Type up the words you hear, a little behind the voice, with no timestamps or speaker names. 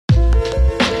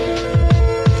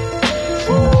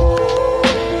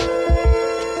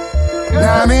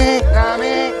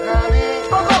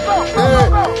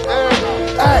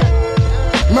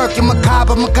Murky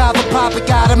macabre, papa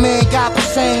got a man, got to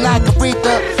sing like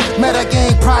Aretha. Meta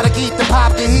game, product, eat the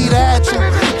pop, the heat at you.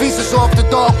 Visas off the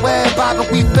dark web, Bobby,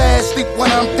 we fast, sleep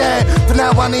when I'm dead. For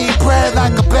now I need bread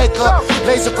like a baker.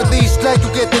 Laser release, let you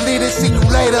get deleted, see you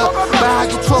later. But how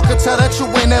you talk and tell that you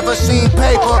ain't never seen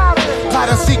paper. Plot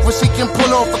and secret, she can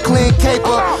pull off a clean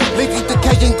caper. Leave you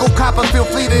decaying, go cop and feel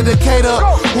free to Decatur.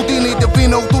 Houdini,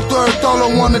 Divino, do third,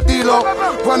 Dolo on the D-Lo.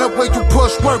 Run up where you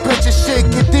push, work, pitch your shit,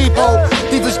 get Debo.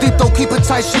 Divas deep though, keep it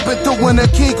tight, she been doing the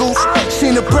Kegels.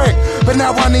 Seen a brick, but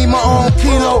now I need my own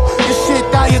kilo. This shit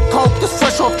Diet Coke, this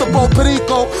fresh off the boat,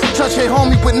 Perico. Touch hit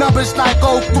homie with numbers like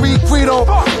 03 Greedo.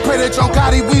 Pray that John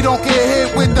Gotti, we don't get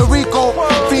hit with the Rico.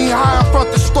 Fiend high in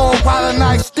front the store, while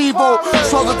night Steve-O.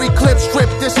 Solar eclipse strip,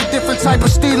 this a different type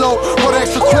of stilo. Put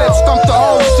extra clips, dump the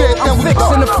whole shit, then we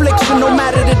fixing affliction, no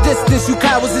matter the distance. You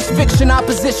cowards is fiction,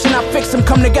 opposition, I fix them,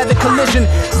 come together, collision.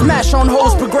 Smash on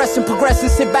hoes, progressing,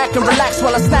 sit back and relax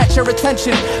while I snatch your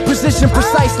attention. Precision,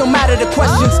 precise, no matter the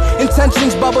questions.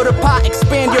 Intentions, bubble the pot,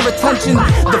 expand your attention.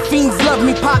 The fiends love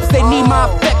me, pops, they need my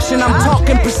affection. I'm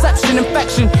talking perception,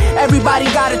 infection. Everybody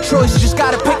got a choice, just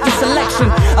gotta pick your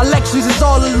selection. Elections is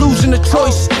all illusion of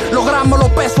choice. Logramos lo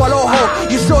peso al ojo.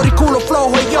 You shorty culo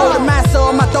flojo, yo, the master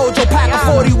of my dojo. Pack a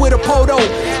 40 with a podo.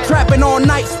 Trapping all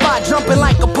night, spot jumping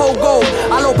like a pogo.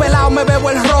 A lo pelao me bebo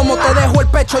el romo, te dejo el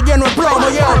pecho lleno de plomo,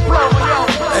 yo.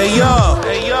 Hey yo,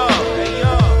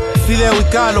 Fideo y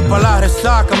Carlos pa' la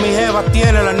resaca. Mi jeva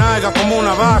tiene la nalga como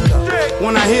una vaca.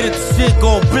 When I hit it, the shit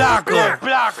go blacker.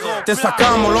 Te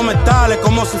sacamos los metales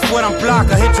como si fueran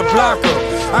placas. Hit your blocker.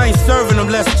 I ain't serving them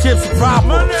less chips are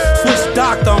proper. Switch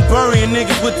doctor, I'm burying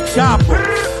niggas with the chopper.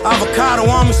 Avocado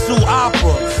on me, sue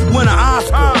opera. Win an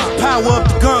Oscar. Power up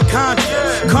the gun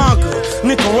conscience. Conquer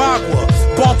Nicaragua.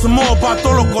 Baltimore,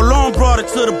 Bartolo Colon brought it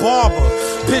to the barber.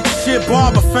 Picture shit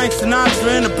barber, Frank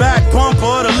Sinatra in the back bumper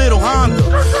of the little Honda.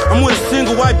 I'm with a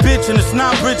single white bitch and it's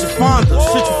not Bridget Fonda.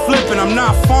 Shit you flipping, I'm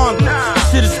not fond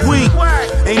of. Shit is weak.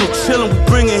 Ain't no chillin', we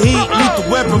bringin' heat. Lethal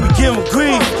weapon, we giving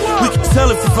grief. We can tell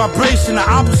if your vibration the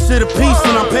opposite of peace.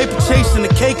 And I'm paper chasing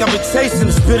the cake I've been tasting.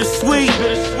 It's bittersweet.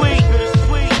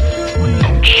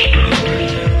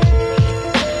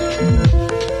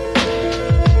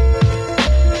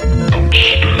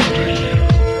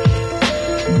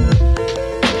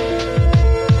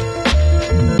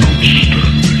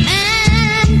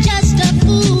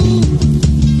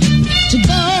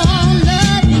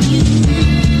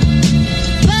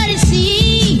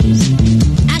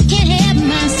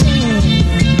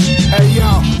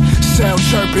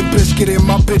 Biscuit in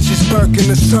my bitches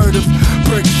Birkin assertive.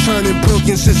 Bricks turning,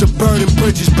 brilliance is a burden,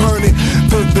 bridges burning.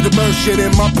 Vivid immersion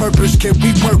in my purpose, can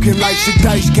be working like a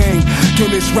dice game.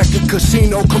 Guinness record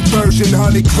casino conversion,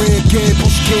 100 grand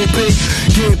gambles, can't big.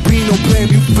 Gambino blame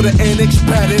you for the annex,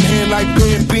 pat in hand like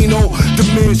Bambino. The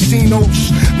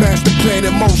Mancinos, master plan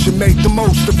in motion, make the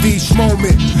most of each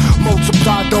moment.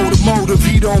 Multiply though the motive,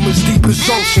 heat on as deep as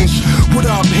oceans. What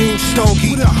up, Hing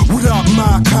Stogie? What up,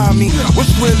 my commie?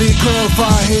 What's really good if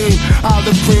I hear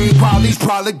olive green, Polly's,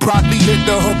 probably broccoli, hit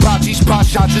the hibachi spot,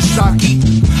 shots of sake.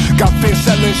 Got fans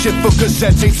selling shit for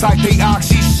cassette tapes like they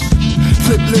oxys.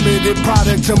 Flip limited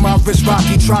product to my wrist,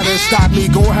 Rocky try to stop me.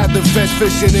 Gon' have the vest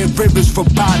fishing in rivers for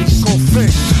bodies. Gon'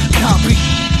 fish, copy.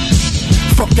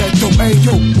 Fuck that dope,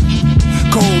 ayo.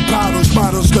 Gold bottles,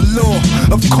 models galore.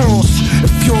 Of course,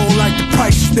 if you don't like the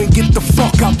price, then get the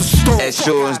fuck out the store. As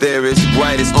sure as there is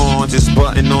bright as orange, just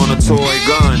button on a toy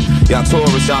gun. Y'all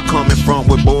tourists, y'all coming from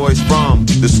where boys from.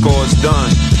 The score's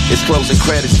done. It's closing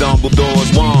credits,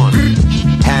 Dumbledore's won.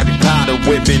 Harry Potter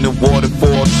whipping the water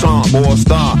for a Trump or a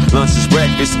star. Lunch is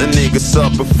breakfast, a nigga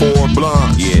supper for a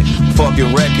blunt. Yeah, fuck your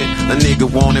record, a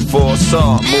nigga want it for a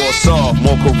soft. More soft,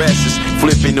 more caresses,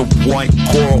 flipping the white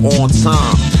core on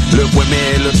time. Look where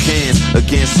man look hands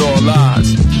against all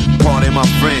odds. Pardon my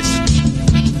French,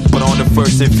 but on the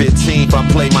 1st and 15th I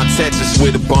play my Tetris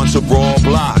with a bunch of raw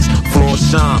blocks. Floor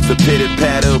shines, the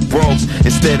pitter-patter of brokes.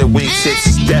 Instead of wingtips,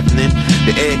 it's deafening.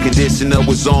 The air conditioner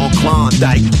was on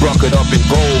Klondike. Bucket up in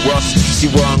gold rust,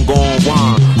 she wasn't gon'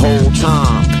 whine. Whole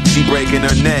time, she breaking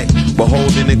her neck, but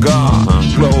holding the guard.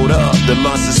 Blowed up, the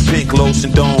lust is pink,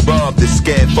 lotion don't rub. The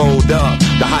scaffold up,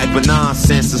 the hyper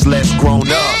nonsense is less grown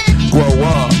up. Grow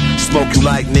up, smoke you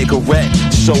like Nicorette,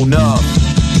 show enough.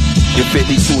 Your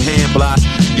 52 hand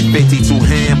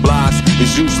blocks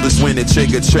is useless when the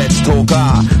trigger tracks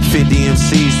toka. 50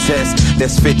 MCs test,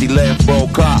 that's 50 left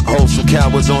broke up. Hold some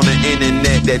cowards on the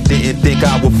internet that didn't think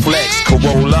I would flex.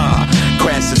 Corolla,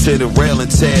 crash into the rail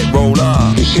and Ted roll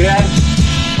up. You see that?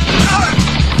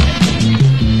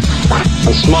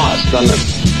 I'm smart, son.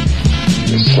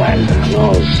 Just slams in the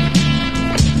nose.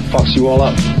 Fucks you all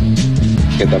up.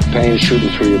 Get that pain shooting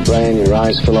through your brain, your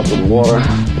eyes fill up with water.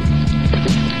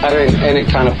 That ain't any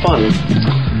kind of fun.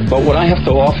 But what I have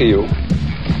to offer you,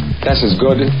 that's as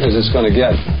good as it's gonna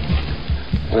get.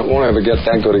 And it won't ever get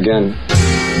that good again.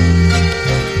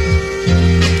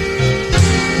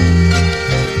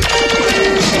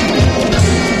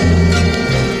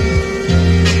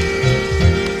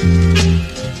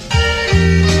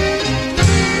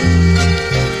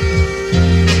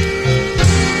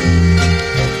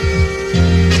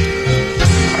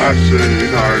 I said, you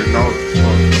already know the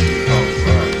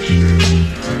fuck, shit.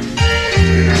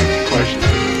 You didn't have to question it.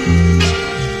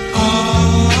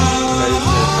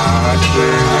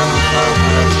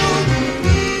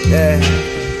 Yeah.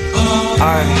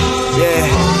 Alright. Yeah.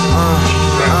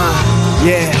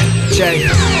 Yeah. Jay.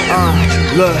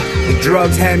 Look. The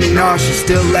drugs had me nauseous,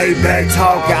 still laid back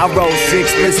talking. I rolled 6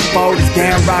 splits of 40s,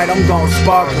 damn right, I'm gon'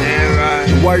 spark 'em.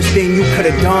 The worst thing you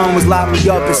could've done was lock me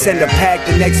up and send a pack.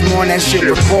 The next morning that shit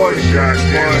recorded.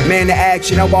 Man to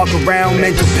action, I walk around,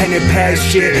 mental pen and pad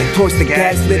shit. Towards the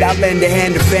gaslit, I lend a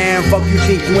hand to fan. Fuck you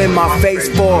think you in my face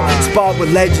for? Spar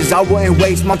with legends, I wouldn't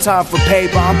waste my time for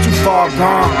paper, I'm too far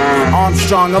gone.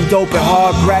 Armstrong, I'm dope and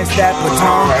hard, grass that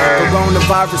baton.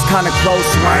 Coronavirus kinda close,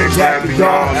 so I ain't jack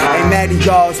y'all. Ain't mad at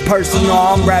y'all, it's personal,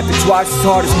 I'm rapping twice as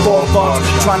hard as $4.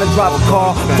 Trying to drive a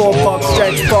car, $4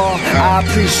 stretch far. I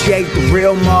appreciate the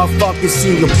real motherfuckers.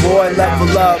 See your boy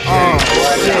level up,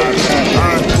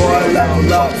 boy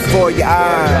level up for your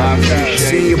eyes.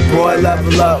 See your boy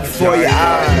level up for your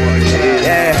eyes.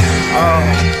 Yeah,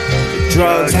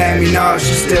 drugs had me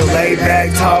nauseous, still laid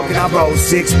back talking. I rolled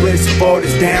 6 splits of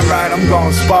 40s, damn right I'm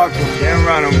gon' spark 'em. Damn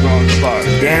right I'm gon' spark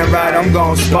 'em. Damn right I'm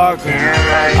gon' spark 'em.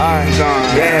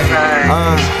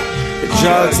 The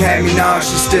drugs had me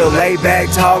nauseous, still laid back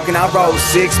talking. I rolled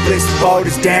 6 splits of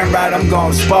 40s, damn right I'm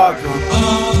gon' spark 'em.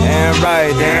 Damn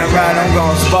right I'm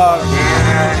gon' spark 'em.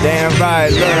 Damn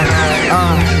right, look,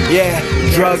 yeah.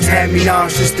 Drugs had me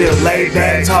nauseous, still laid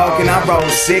back talking. I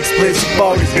rolled 6 splits of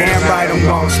 40s, damn right I'm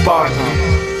gon' spark 'em.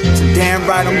 So damn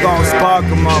right I'm gon' spark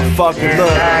 'em, motherfucker,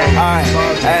 look.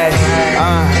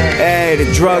 Hey, the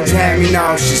drugs had me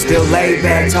nauseous, still laid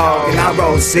back talking. I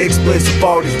rolled 6 splits of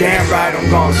 40s, damn right I'm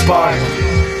gon' spark 'em.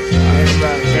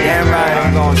 Damn right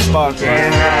I'm gon' spark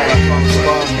 'em.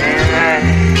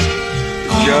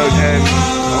 Drugs had me,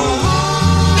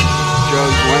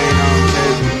 drugs laying on the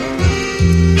table.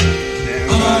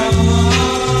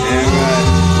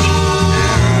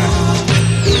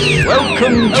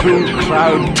 Welcome to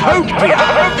Crowdtopia.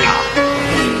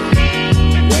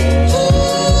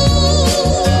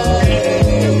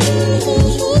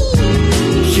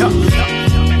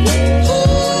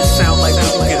 Sound like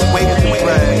people get away with the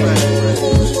brag.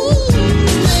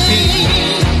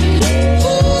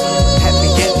 Happy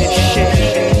ending shit.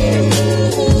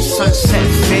 Sunset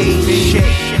fade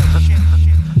shit.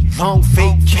 Long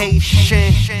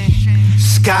vacation.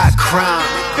 Sky crime.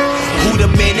 Who the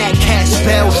man that cast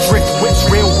spells? Drift whips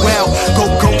real well. Go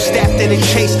staffed in a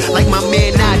chase like my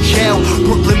man not jail.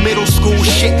 Brooklyn middle school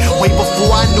shit. Way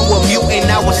before I knew a mutant,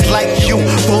 I was like you.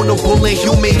 Vulnerable and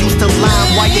human, used to line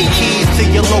wire keys to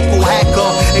your local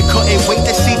hacker and couldn't wait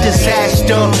to see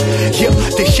disaster. Yeah,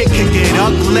 this shit could get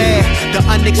ugly. The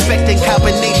unexpected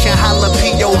combination,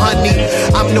 jalapeno honey.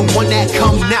 I'm the one that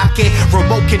come knocking.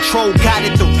 Remote control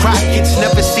guided the rockets.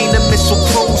 Never seen a missile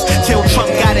cruise till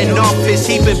Trump got in office.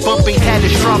 He been bumping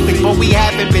catastrophic, but we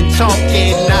haven't been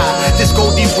talking. Nah, this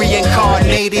Goldie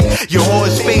reincarnated. Your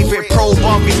whore's favorite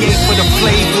pro-Barbie for the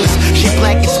flavors. She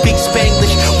black and speaks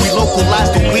Spanglish. We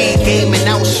localize the weed game and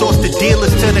outsource the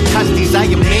dealers to the custies. I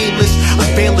am nameless.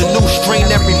 Unveil a new strain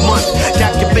every month.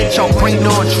 Document your brain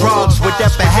on drugs.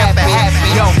 Whatever happen,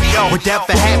 yo,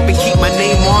 whatever happen, keep my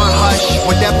name on hush.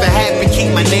 Whatever happen,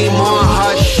 keep my name on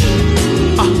hush.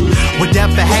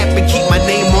 Whatever happen, keep my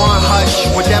name on hush.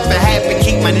 Whatever happen,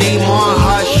 keep my name on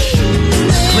hush.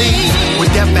 Please,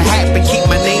 whatever happen, keep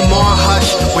my name on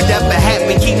hush. Whatever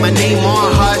happen, keep my name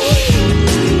on hush.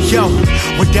 Yo,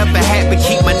 whatever happen,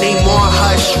 keep my name on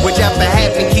hush. Whatever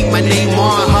happen, keep my name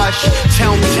on hush.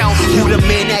 Tell me who the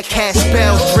man that cast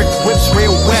spells? Drift whips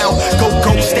real well. Go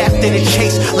staffed in a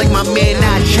chase like my man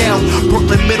not jail.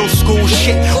 Brooklyn middle school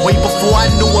shit. Way before I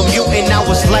knew a mutant, I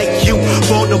was like you.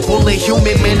 Vulnerable and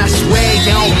human, man, I swear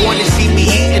you don't wanna see me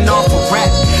eating off a rap.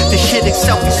 The shit is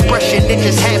self-expression, it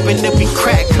just happened to be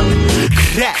crack.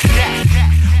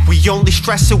 We only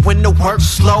stress it when the work's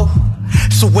slow.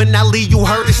 So when I leave you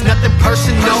hurt, it's nothing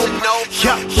personal.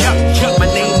 Keep my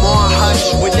name on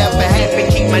hush. Whatever happen,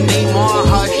 keep my name on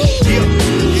hush.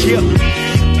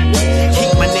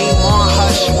 Keep my name on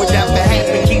hush. Whatever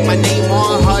happen, keep my name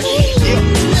on hush.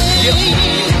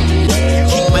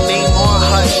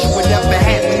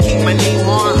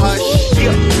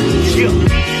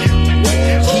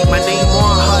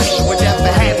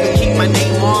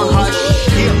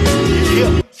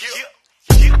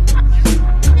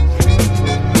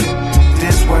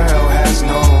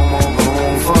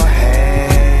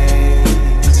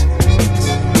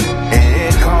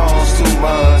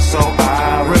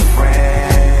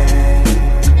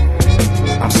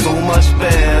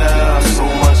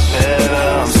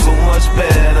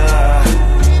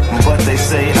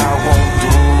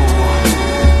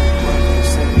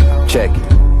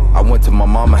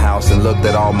 mama house and looked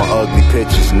at all my ugly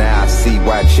pictures. Now I see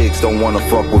why chicks don't wanna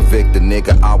fuck with Victor,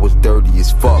 nigga. I was dirty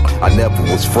as fuck, I never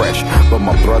was fresh, but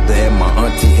my brother and my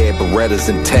auntie had Berettas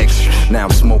and texts. Now I'm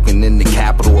smoking in the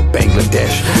capital of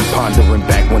Bangladesh, pondering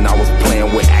back when I was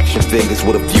playing with action figures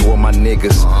with a few of my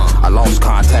niggas. I lost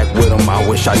contact with them, I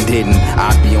wish I didn't.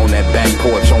 I'd be on that back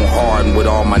porch on Hardin with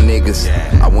all my niggas.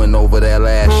 I went over there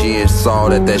last year and saw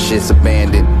that shit's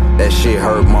abandoned. That shit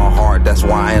hurt my heart, that's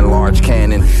why I enlarged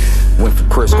Cannon. Went for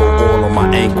Crisco oil on my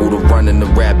ankle to run in the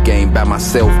rap game by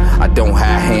myself. I don't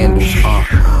have handles,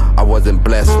 I wasn't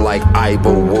blessed like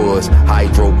Ivo was.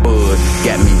 Hydro Bud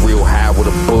got me real high with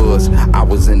a buzz. I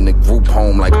was in the group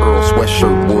home like Earl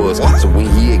Sweatshirt was. So when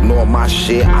he ignored my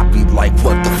shit, I be like,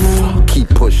 what the fuck? Keep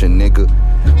pushing, nigga.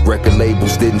 Record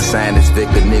labels didn't sign as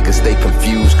Victor, niggas stay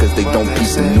confused cause they don't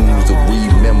piece the news or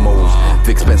read memos.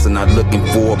 Vic Spencer not looking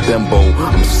for a bimbo,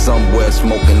 I'm somewhere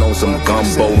smoking on some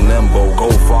gumbo limbo.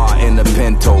 Go far in the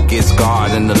Pinto, get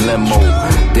scarred in the limo.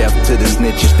 Death to the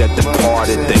snitches that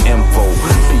departed the info.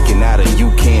 Peeking out of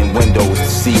UCAN windows to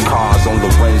see cars on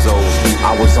Lorenzos.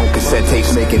 I was on cassette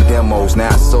tapes making demos, now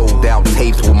I sold out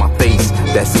tapes with my face.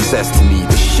 That's success to me,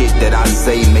 the shit that I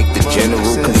say make the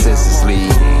general consensus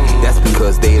lead. That's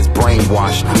because they is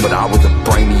brainwashed, but I was a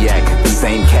brainiac. The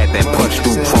same cat that punched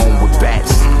through chrome with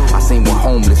bats. I seen what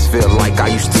homeless feel like. I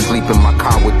used to sleep in my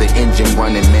car with the engine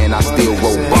running, man. I still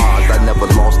wrote bars, I never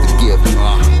lost a gift.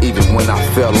 Even when I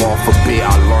fell off a bit,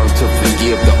 I learned to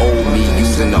forgive the old me,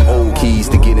 using the old keys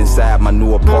to get inside my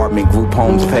new apartment. Group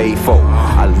homes paid for.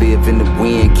 I live in the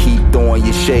wind, keep throwing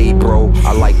your shade, bro.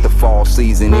 I like the fall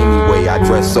season anyway. I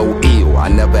dress so ill, I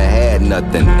never had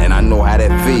nothing, and I know how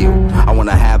that feel. I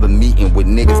wanna have a meeting with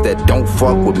niggas that don't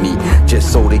fuck with me,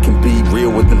 just so they can be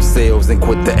real with themselves and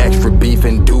quit the extra beef.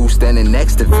 And dude standing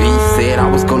next to V said I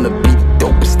was gonna be the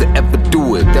dopest to ever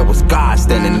do it. There was God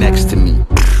standing next to me.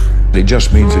 It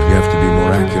just means that you have to be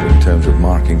more accurate in terms of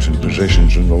markings and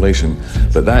positions and relation,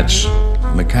 but that's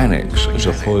mechanics as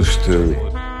opposed to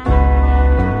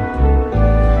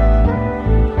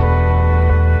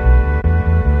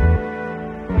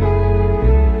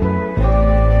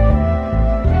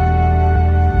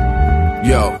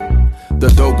yo, the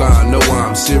Dogon know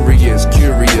I'm serious,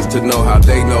 curious to know how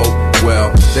they know.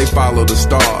 Well, they follow the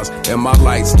stars, and my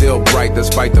light's still bright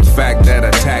despite the fact that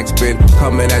attacks been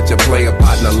coming at your player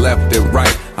partner left and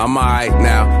right. I'm alright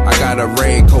now, I got a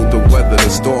raincoat to weather the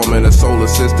storm and a solar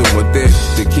system within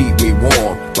to keep me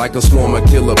warm. Like a swarm of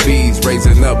killer bees,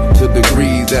 raising up to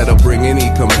degrees that'll bring any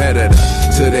competitor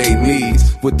to their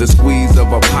knees. With the squeeze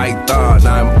of a python,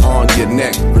 I'm on your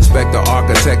neck. Respect the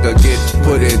architect or get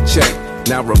put in check.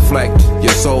 Now reflect,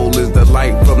 your soul is the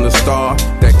light from the star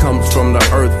that comes from the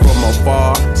earth from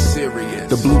afar. Serious.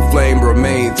 The blue flame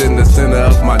remains in the center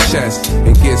of my chest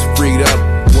and gets freed up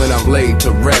when I'm laid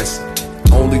to rest,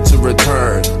 only to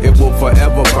return. It will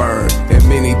forever burn in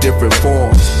many different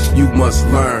forms. You must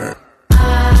learn.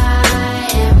 I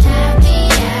am happy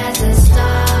as a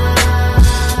star.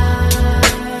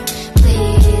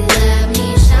 Please let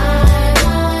me shine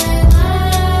my light.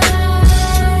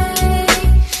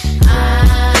 I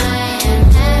am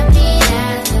happy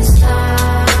as a star.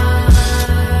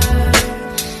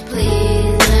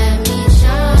 Please let me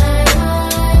shine my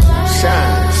light.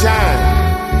 Shine, shine.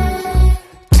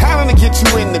 Talent to get you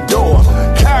in the door.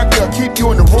 Character keep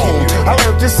you in the room. I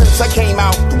learned this since I came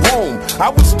out the womb. I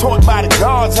was taught by the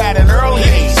gods at an early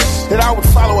age that I would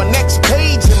follow a next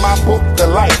page in my book, The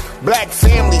Light. Black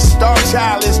family, star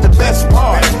child is the best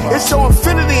part. It's so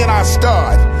infinity in our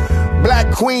stars.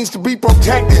 Black queens to be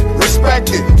protected,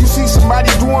 respected. You see somebody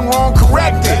doing wrong,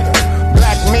 correct it.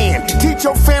 Black men, teach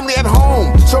your family at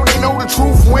home so they know the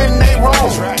truth when they wrong.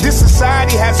 This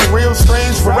society has a real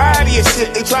strange variety of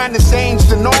shit. They trying to change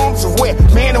the norms of where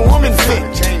man and woman fit.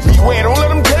 Beware, don't let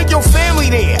them take your family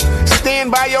there.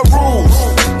 Stand by your rules,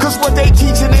 cause what they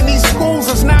teaching in these schools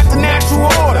is not the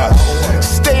natural order.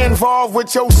 Stay involved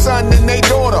with your son and their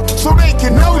daughter so they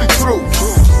can know the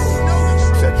truth.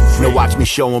 Now watch me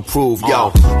show and prove,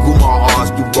 yo. Gumar Oz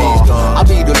do ball. I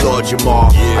be the Lord Jamal.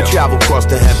 I travel across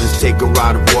the heavens, take a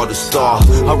ride aboard a star.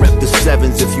 I rep the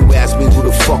sevens if you ask me who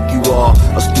the fuck you are.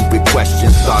 A stupid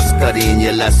question, start studying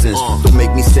your lessons. Don't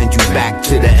make me send you back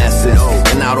to the essence.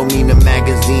 And I don't mean the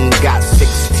magazine, got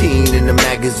 16 in the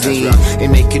magazine.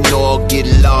 And they can all get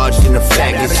lodged in the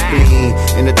faggot spleen.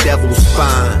 And the devil's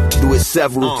fine, do it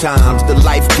several times. The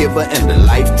life giver and the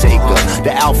life taker,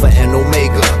 the alpha and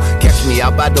omega. Catch me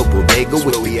out by the bodega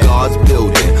with the God's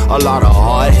building. A lot of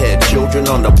hard-head children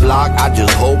on the block. I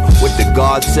just hope what the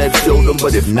God said filled them.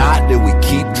 But if not, then we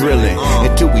keep drilling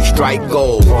until we strike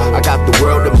gold. I got the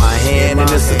world in my hand and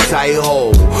it's a tight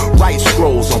hole. Write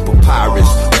scrolls on papyrus,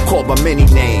 called by many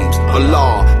names.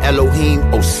 Allah, Elohim,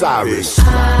 Osiris.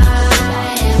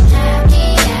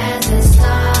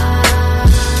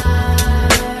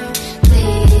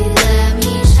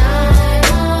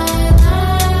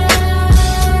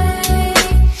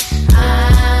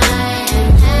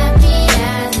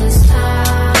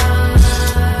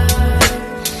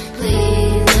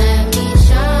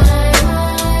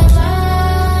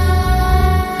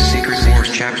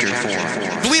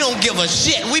 A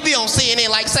shit. We be on CNN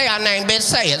like, say our name, bitch.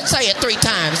 Say it 3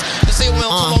 times. To see when we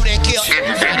don't come over there and kill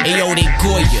everybody. Ayo, they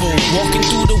Goya. Walking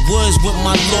through the woods with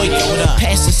my lawyer.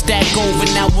 Pass the stack over,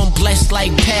 now I'm blessed like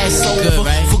Passover. Good,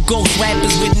 right? For ghost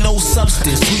rappers with no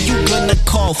substance, who you gonna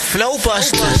call flow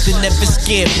busters? They never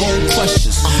scared bone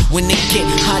crushers. When they get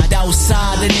hot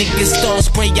outside, the niggas start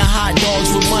spraying hot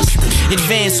dogs with mustard.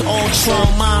 Advanced Ultron,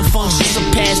 mind functions, a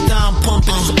pastime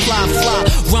pumping, supply fly,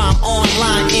 rhyme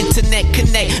online, internet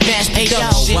connect, mass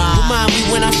production. Remind me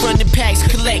when I front the packs,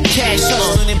 collect cash,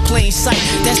 hustling in plain sight.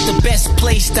 That's the best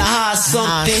place to hide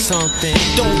something.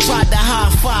 Don't try to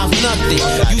high five nothing.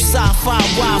 You sci-fi,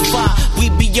 Wi-Fi, we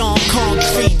be on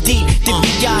concrete deep. The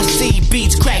BIC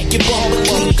beats crack your ball,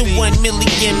 believe the 1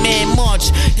 million man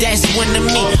march. That's one of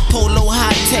me. Polo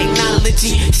high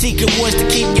technology, secret words to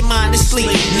keep your mind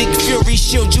asleep. Nick Fury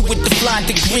shield you with the fly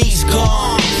degrees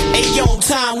gone. Ayo,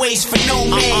 time waits for no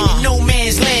man in no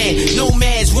man's land, no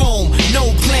man's room,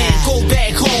 no plan. Go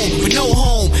back home with no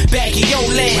home, back in your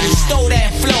land. Stole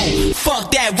that flow,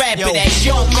 fuck that rapper, that's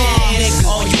your man.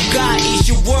 All you got is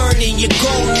your word and your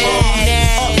goal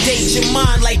now. Update your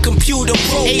mind like computer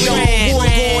program. War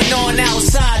going on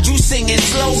outside, you singing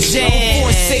slow jam.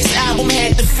 4-6 album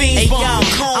had the fiends bomb.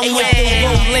 I'm with the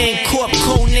Roland Corp,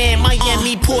 Conan,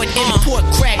 Miami Port, import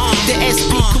crack. The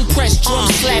SP compressed drum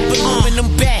slap,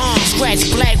 aluminum back. Scratch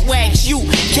black wax, you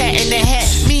cat in the hat.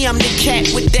 Me, I'm the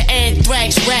cat with the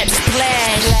anthrax rap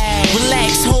splash.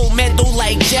 Relax, hold metal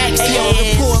like Jackson.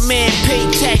 The poor man pay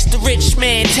tax, the rich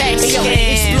man tax.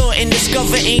 Explore and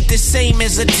discover ain't the same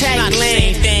as attack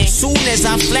land. Soon as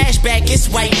I flashback, it's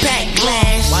white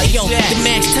backlash. Yo, the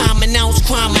max time announced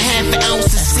crime, a half an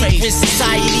ounce of secret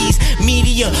societies,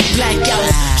 media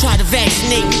blackouts. Try to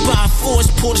vaccinate me by force,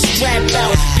 pull the strap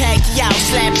out, pack you out,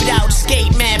 slap it out,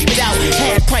 escape, map it out.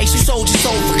 Half price, you sold your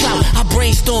soul for clout. I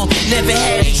brainstorm, never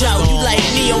had a drought. You like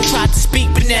Neo, tried to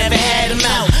speak but never had him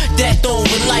out. Death over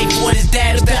life, what is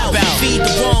that about? Feed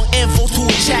the wrong info to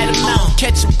a chatter mouth.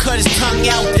 Catch him, cut his tongue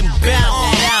out, then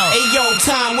bounce out. Ayo,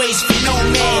 time waits for no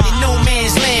man in no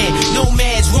man's land, no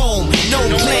man's room, no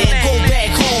plan. Go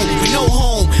back home with no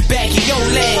home, back in your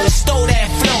land. Stole that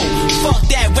flow, fuck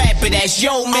that rapper, that's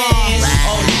your man.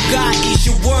 All you got is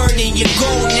your word and your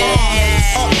goal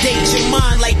now. Update your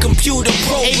mind like computer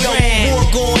program. War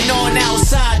going on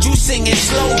outside, you singing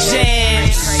slow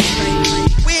jams.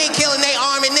 We ain't killing they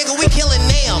army, nigga, we killing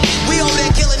them. We over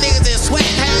there killing niggas in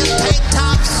sweatpants, tank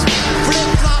tops,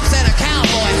 flip-flops, and a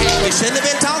cowboy hat. We shouldn't have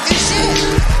been talking shit.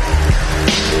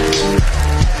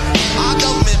 Our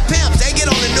government pimps, they get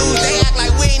on the news, they act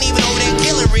like we ain't even over there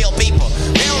killing real people.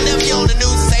 They don't never get on the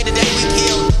news and say today we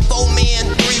killed 4 men,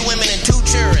 3 women, and 2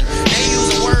 children. They use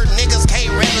a word niggas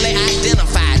can't readily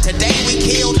identify. Today we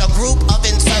killed a group of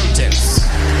insurgents.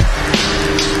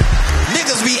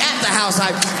 Niggas be at the house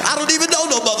like, I don't even know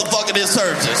no motherfucking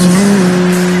insurgents.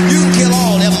 You can kill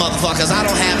all them motherfuckers. I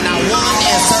don't have not one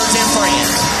insurgent friend.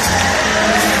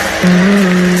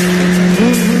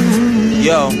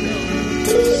 Yo,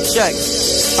 check.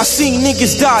 I seen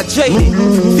niggas die jaded.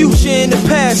 Future in the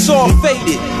past all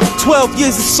faded. 12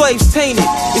 years of slaves tainted.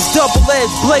 It's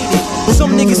double-edged bladed.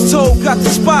 Some niggas told got the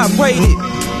spot raided.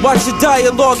 Watch the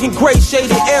dialogue in gray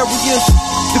shaded areas.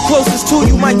 The closest to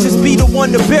you might just be the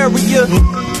one to bury you.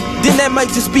 Then that might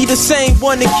just be the same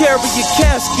one to carry your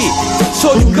casket.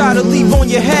 So you gotta leave on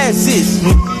your hazards.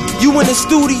 You in the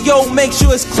studio, make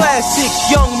sure it's classic,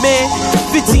 young man.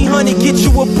 1500 get you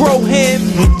a bro hand,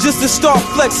 just to start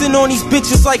flexing on these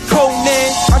bitches like Conan.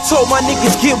 I told my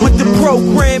niggas get with the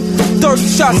program. 30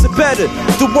 shots are better.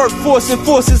 The workforce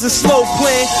enforces a slow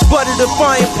plan. Butter the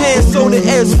frying pan so the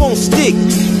eggs won't stick.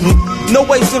 No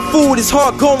wasting food, it's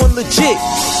hard going legit.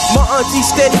 My auntie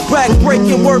steady back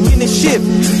breaking, working the shift.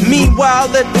 Meanwhile,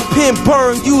 let the pen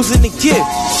burn using the gift.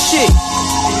 Shit,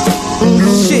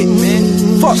 man.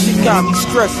 Fuck, shit got me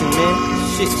stressing, man.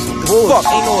 Shit, fuck,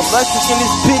 ain't no electric in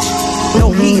this bitch.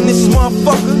 No heat in this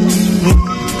motherfucker.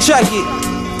 Check it.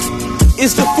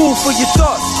 It's the food for your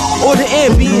thoughts, or the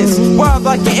ambience. Wild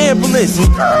like an ambulance.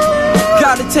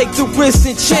 Gotta take the risk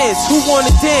and chance. Who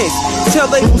wanna dance? Tell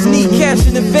labels need cash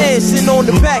in advance and on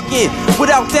the back end.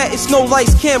 Without that, it's no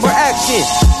lights, camera, action.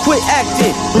 Quit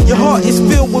acting. Your heart is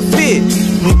filled with fear.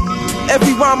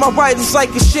 Every rhyme I write is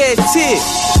like a shed tear.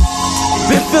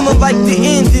 Been feeling like the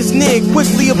end is near,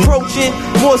 quickly approaching.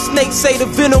 More snakes say the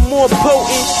venom more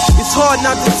potent. It's hard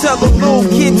not to tell a little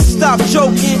kid to stop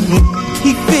joking.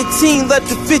 He 15, let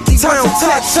the 50 round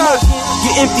top smoking.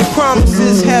 Your empty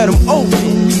promises had him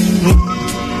open.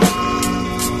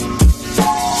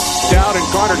 Down and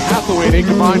Garnered Hathaway, they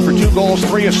combined for 2 goals,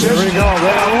 3 assists. There we go.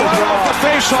 Right off the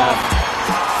face-off.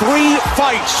 3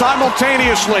 fights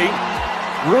simultaneously.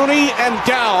 Rooney and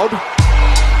Dowd.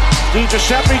 Di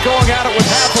Giuseppe going at it with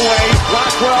Hathaway,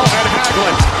 Blackwell, and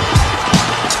Haglund.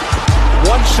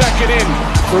 1 second in.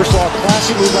 First of all,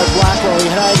 classy move by Blackwell. He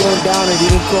had going down and he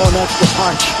didn't throw an extra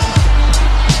punch.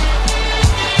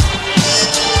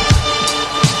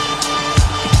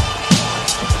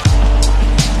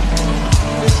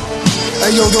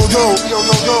 Hey yo,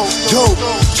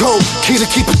 key to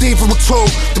keep it deep from a toe.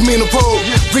 The mean of road,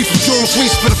 reef from June,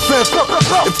 sweets for the fifth.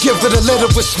 If give it a letter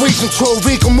with sweets and troll,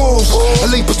 Rico moves, a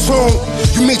leap platoon.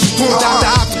 You meet your tune down the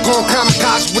octagon,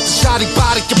 kamikaze with the shoddy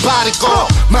body, your body gone.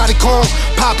 Mighty cone,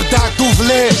 pop a Doc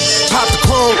Duvalier, pop the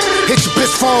chrome, hit your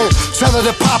bitch phone, tell her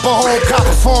to pop her home,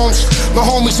 copper phones. My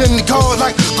homies in the guard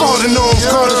like garden gnomes,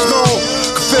 garden's known.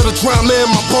 Feel the drama in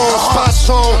my bones, spot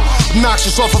zone.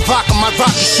 Obnoxious off a vodka, my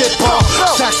rocky shit bar.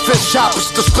 Sax fit shoppers,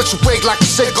 to split your wig like a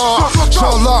cigar.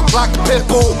 Troll up like a pit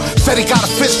bull. Fetty got a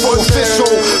fistful,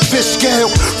 official. Fish scale,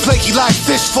 flaky like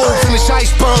fish food. Finish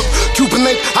iceberg, Cuban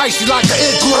link, icy like an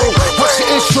igloo. What's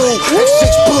your issue?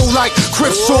 X6 blue like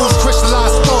crystals,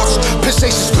 crystallized thoughts.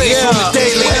 Pissation space on the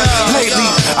daily. Lately,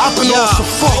 I've been on some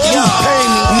fuck you, pay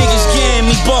me. Niggas getting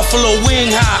me Buffalo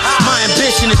wing high. My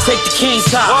ambition to take the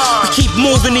king's high. We keep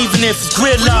moving even if it's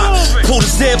gridlock. Pull the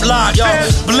ziplock, y'all.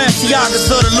 Balenciagas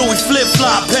or the Louis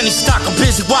flip-flop. Penny stock, I'm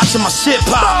busy watching my shit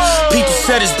pop. People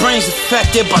said his brain's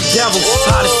affected by devils. It's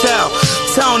hot as hell.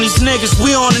 Telling these niggas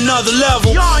we on another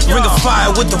level. Ring of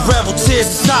fire with the rebel tears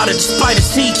inside it despite a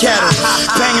tea kettle.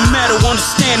 Banging metal,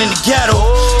 understanding the ghetto.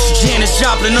 Janis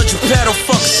Joplin or Geppetto,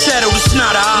 fuck settle, it's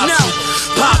not an option.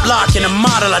 Pop lock in a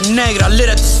model, I nagged, I lit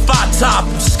at the spot top.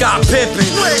 Scott Pippen,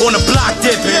 on the block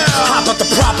dipping. Hop out the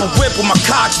proper whip with my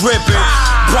cock dripping.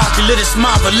 Broccoli lit, it's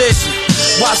my volition.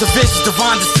 Wise and vicious,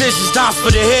 divine decisions, down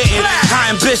for the hitting. High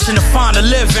ambition to find a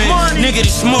living. Nigga,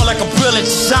 these more like a brilliant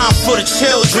design for the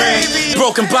children.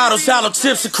 Broken bottles, hollow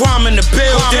tips, a crime in the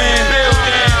building.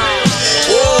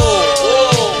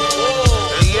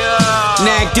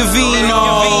 Nag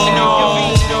Divino.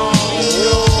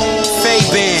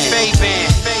 Fabian.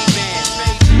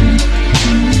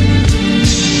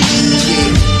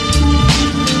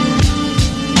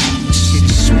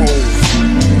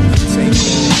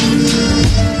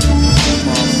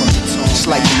 It's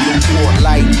like the Newport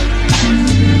light.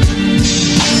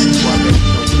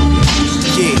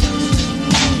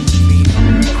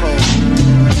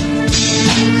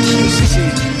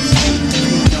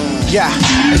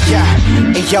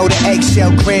 And yo, the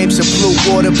eggshell grams of blue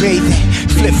water bathing.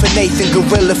 Flip for Nathan,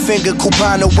 gorilla finger,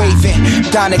 Cubana waving.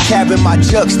 Donna carrying my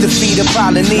jugs to feed a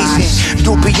Polynesian.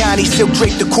 Dupiani silk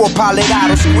drape the core pilot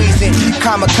auto squeezing.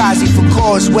 Kamikaze for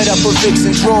cause, wet up a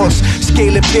vixen drawers.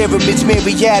 Scaling pyramids,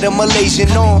 Marietta, Malaysian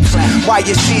norms. Why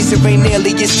your Caesar ain't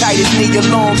nearly as tight as knee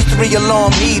alarms. 3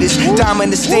 alarm heaters,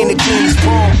 diamond to stain the cleanest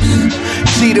palms.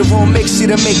 Cheater on mix it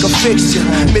to make a fixture.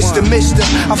 Mr.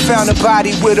 I found a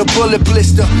body with a bullet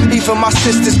blister. Even my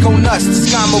sisters go nuts, the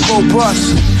scam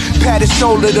robust. Padded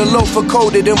solar, the loafer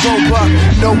coated and robust.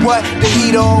 Know what? The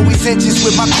heater always inches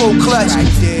with my cold clutch.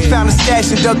 Found a stash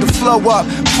and dug the flow up.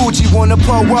 Fuji wanna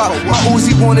pull up, my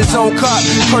Uzi want his own cup.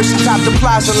 Person top the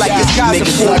plaza like it's got to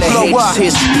blow up.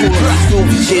 Nothing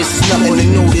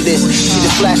new to this. See the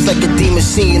flash like a demon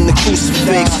seeing the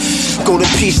crucifix. Go to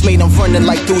peace, made I'm running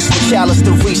like Deuce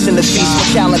McAllister. Reaching the feast,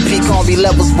 McAllen peak on me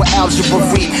levels with algebra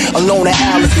read. Alone at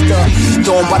Alistair.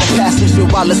 Thrown by the passenger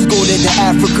while escorted to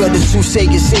Africa. The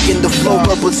soothsayers singing the flow.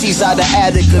 Purple teas out of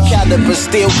Attica. Caliber,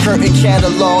 steel curtain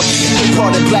catalog.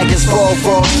 Part of black as raw.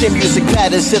 Shit music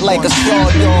patterns, hit like a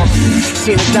straw dog.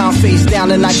 Seen a down face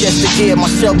down and I guess the gear. My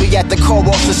Shelby at the car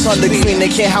off the sun, the green. They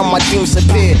can't how my dreams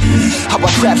appear. How I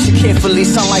crap shit carefully,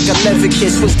 sound like a leather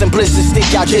kid. Twisting blizzards,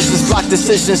 stick out kisses, block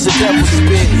decisions, the devil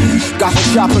spit. Got her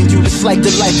dropping you, it's like the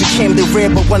life became the rare.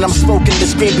 But when I'm smoking, the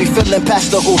screen be filling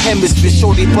past the whole hemisphere.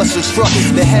 Shorty bust a truck,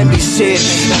 the Hemi shit.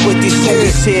 With these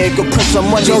series here, go put some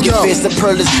money in your face. The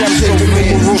pearl is them so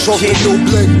rare. Rules off the new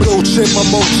blink, blue chip, my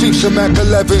motifs, a Mac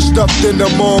 11 stuffed in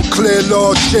them all clear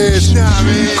large chairs.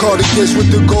 Cardigans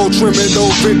with the gold trimming, no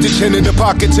vintage, hand in the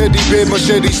pocket, teddy bear,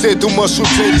 machete, said through muscle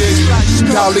tendons.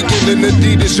 Dolly in an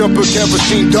Adidas, upper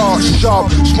kerosene, dark,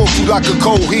 sharp, smoke you like a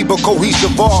cold heat, but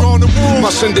cohesive art. My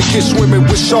syndicate swimming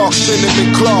with sharks,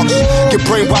 cinnamon clocks. Get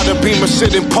brained by the beamer,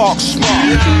 sit in parks.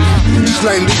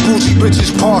 Slightly bougie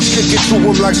bitches parks, kick it to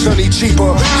them like Sonny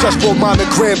Cheaper. Suspect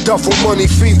monogram, duffel money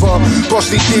fever.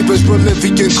 Busty divas,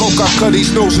 Bolivian coca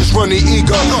cutties, noses running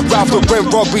eager. Ralph the Brent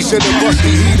rugbies in a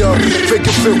rusty heater. Fake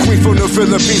and feel queen from the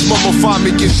Philippines, mummify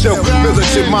me get silk.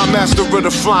 Militant, my master of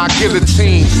the flying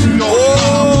guillotines.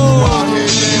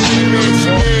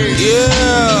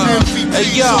 Yeah, hey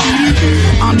yo,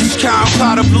 I'm just counting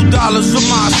powder blue dollars with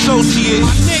my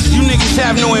associates. You niggas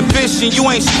have no ambition, you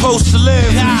ain't supposed to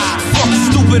live. Fuck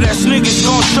stupid ass niggas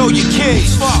gon' show your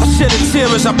kids. I shed a tear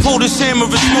as I pulled this hammer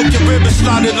and smoked your ribbon,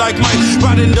 slotted like Mike,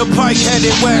 riding the pike,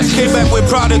 headed west. Came back with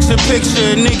products and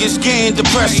picture, niggas getting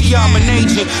depressed. Yeah, I'm an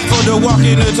agent for the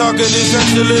walking, the talking, this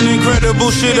excellent,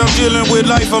 incredible shit. I'm dealing with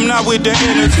life, I'm not with the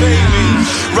entertainment.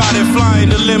 Riding, flying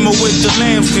the limo with the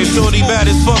lambskin. Shorty bad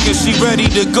as fuck and she ready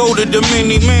to go to the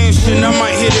mini mansion. I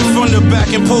might hit it from the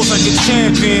back and pose like a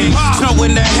champion. Snow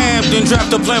in the Hampton,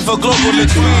 draft a plan for global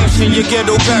expansion. Your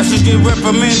ghetto bastards get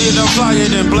reprimanded. I'm flyer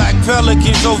than black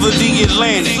pelicans over the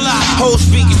Atlantic. Whole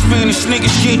speaking Spanish,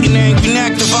 niggas getting angry,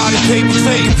 activated paper,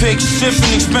 taking pictures,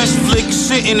 sipping expensive liquor,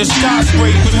 sitting in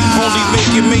skyscrapers. Only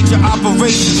making major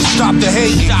operations to stop the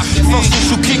hating. Folks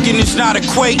you kicking is not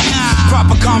equating.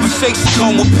 Proper conversations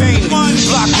come with payment.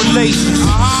 Block relations.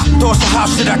 Thoughts of how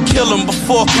should I kill them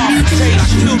before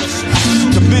confrontation.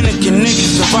 Dominican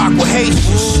niggas that rock with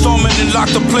Haitians. Storming and lock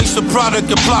the place of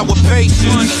product, apply with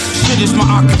patience. Shit is my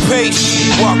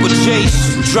occupation. Walk with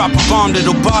Jason. Drop a bomb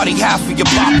that'll body half of your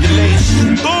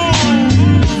population.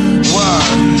 Word.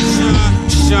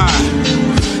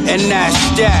 Shine. And that's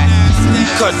that.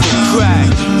 Cut the crack.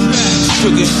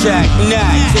 Sugar shack,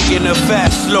 knack. Taking a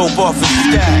fast slope off a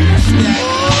stack.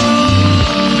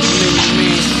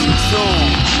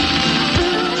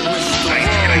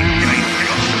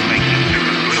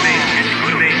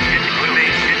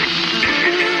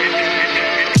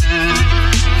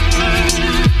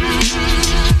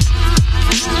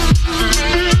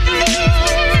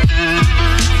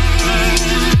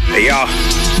 Hey y'all.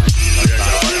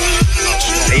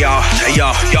 Hey y'all. Hey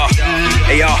y'all.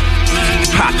 Hey y'all.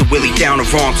 Pop the Willie down the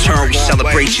wrong turn. We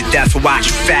celebrate your death or watch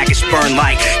you faggots burn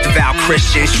like devout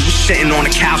Christians. You was sitting on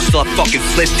the couch till I fucking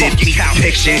flipped it. Keep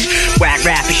depictions, whack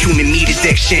rap and human meat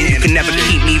addiction. You can never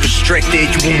keep me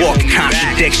restricted. You will walk in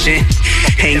contradiction.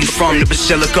 Hang you from the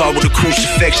basilica with a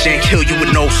crucifixion. Kill you with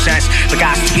no sense, like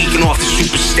I was tweaking off the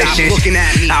superstitions. Looking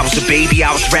at me, I was a baby, I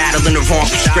was rattling the wrong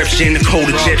prescription. The cold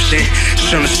Egyptian,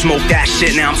 shouldn't have smoked that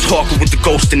shit. Now I'm talking with the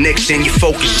ghost of Nixon. Your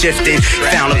focus shifting,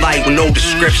 found a light with no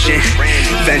description.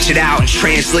 Ventured out and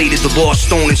translated the lost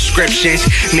stone inscriptions.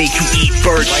 Make you eat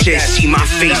bird shit. See my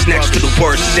face next to the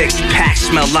word sick. The pack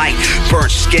smell like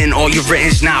burnt skin. All your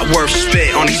written's not worth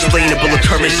spit. Unexplainable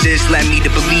occurrences led me to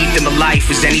believe that my life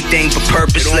was anything but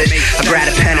purposeless. I grab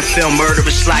a pen and film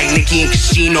murderous like Nicky in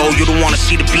Casino. You don't wanna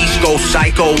see the beast go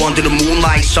psycho under the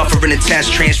moonlight, suffering intense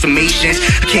transformations.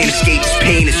 I can't escape this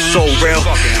pain, it's so real.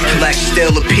 Collect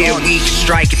still, appear weak,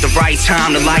 strike at the right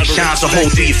time. The light shines a hole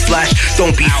through your flesh.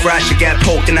 Don't be fresh, I get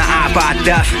poked in the eye by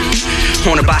death.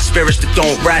 Haunted by spirits that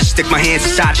don't rest. Stick my hands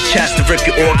inside your chest to rip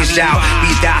your organs out. We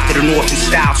adopted an orphan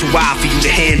style, too wild for you to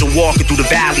handle. Walking through the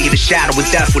valley of the shadow of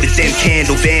death with a dim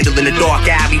candle. Vandal in the dark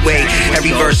alleyway.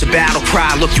 Every verse a battle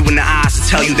cry. Look you in the eyes to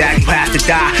tell you that you have to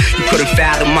die. You couldn't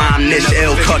fathom I'm this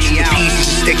ill. Cut you to pieces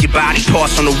and stick your body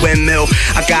parts on the windmill.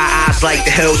 I got eyes like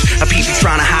the hills. I peep you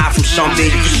trying to hide from something.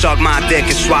 You can suck my dick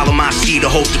and swallow my seed. I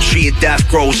hope the tree of death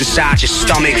grows inside your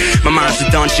stomach. My mind's a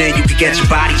dungeon. You could get your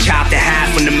body chopped in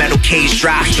half when the metal cage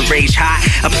drops. The rage hot,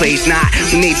 I plays not.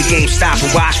 We made the game stop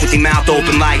and watch with their mouth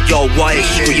open like, yo, what?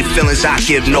 Screw your feelings, I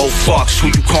give no fucks.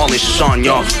 Who you calling son,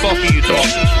 yo? Fuck are you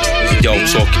talking? Yo,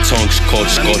 talking tongues, caught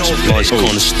scotch, blunts,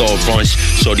 corner store runs.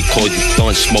 Shorty called you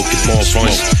blunt, smoking more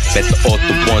runs. Bet the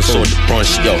author once or the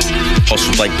brunch, yo.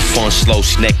 Hustle like the fun slow,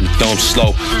 she neck me dumb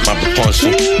slow. My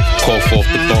Rapunzel, cough off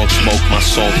the bone, smoke my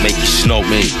song, make it snow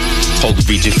me. Hold the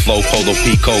region flow, polo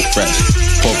pico, fresh.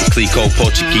 Porto Clico,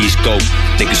 Portuguese go.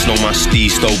 Niggas know my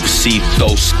steez, though, receive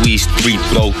those. Squeeze 3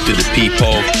 blow through the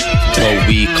peephole. Blow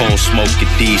weed, cone smoke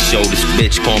at these, yo. This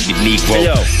bitch can't be Negro.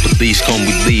 Police come,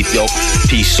 we leave, yo.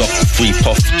 Peace off the free,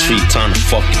 puff the tree, time to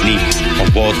fucking leave. My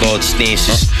warlord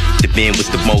stances, the man with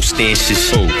the most dances.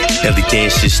 Heavy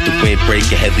dances, the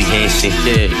windbreaker, heavy Hanson.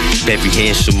 Yeah, very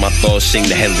handsome, my thoughts sing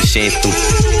the hellish anthem.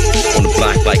 On the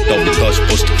block like double dutch,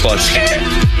 push the clutch.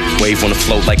 Wave on the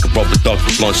float like a rubber duck,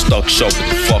 the blunt stuck, show what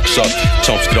the fuck's up.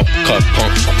 Chumps get up, cut,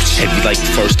 pump. Heavy like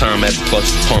the first time ever clutch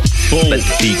the pump. Let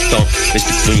the beat thump,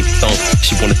 Mr. Green stone.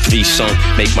 She want a threesome,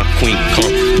 make my queen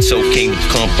come. So kingdom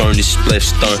come, burn this split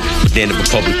stun. But then the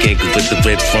Republican could with the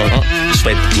red front.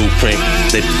 Sweat the blueprint,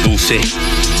 let the boo sit.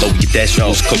 Throw your dash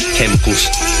rules, cook chemicals.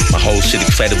 My whole shit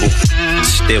incredible.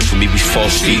 Still for me, we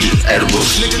false feed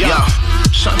edibles.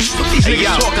 Son,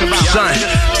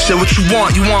 say what you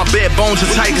want bare bones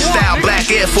and Tiger style. Black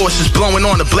Air Forces blowing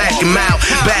on the black and mild.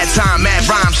 Bad time, mad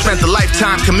rhymes, spent a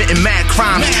lifetime committing mad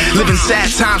crimes. Living sad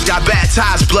times, got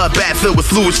baptized. Blood bad filled with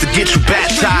fluids to get you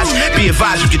baptized. Be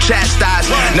advised, you get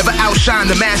chastised. Never outshine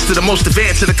the master, the most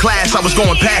advanced of the class. I was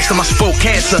going past him, I spoke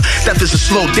cancer. Death is a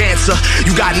slow dancer.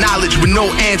 You got knowledge with no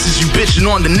answers. You bitching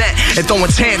on the net and throwing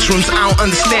tantrums. I don't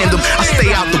understand them. I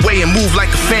stay out the way and move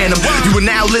like a phantom. You are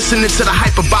now listening to the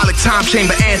hyperbolic time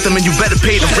chamber anthem, and you better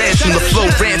pay the ransom. The flow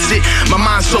rancid, my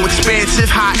mind's so expansive,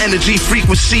 high energy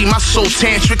frequency, my soul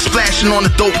tantric, splashing on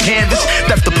the dope canvas.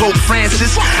 Death to Pope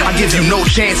Francis, I give you no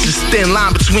chances. Thin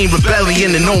line between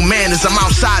rebellion and no manners. I'm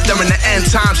outside during the end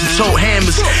times and tote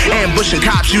hammers, ambushing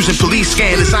cops using police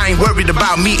scanners. I ain't worried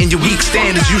about meeting your weak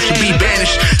standards. You should be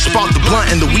banished. Spark the blunt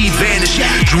and the weed vanish.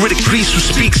 Druidic priests who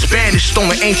speak Spanish,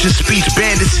 throwing ancient speech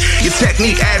bandits. Your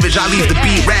technique average, I leave the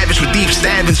beat ravaged with deep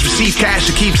stabbings. Receive cash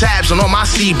to keep tabs on all my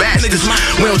sea bastards.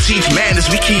 We don't teach manners,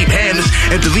 we keep hammers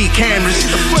and delete cameras.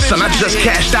 Son, I just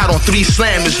cashed out on 3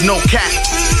 slammers, no cap.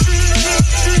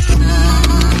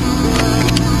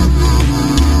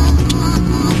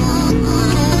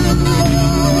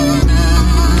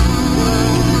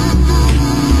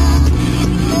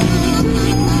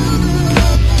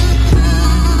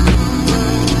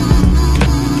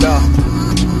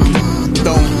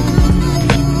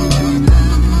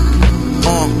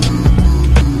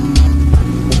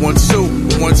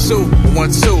 One,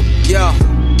 two, yo,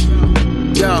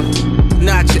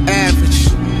 not your average,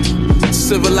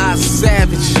 civilized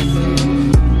savage,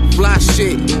 fly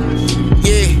shit,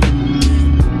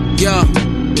 yeah,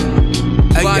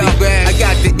 I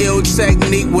got the ill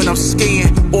technique when I'm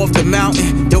skiing off the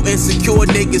mountain. Yo, insecure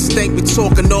niggas think we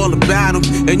talking all about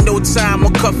them. In no time,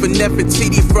 I'm cuffing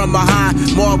Nefertiti from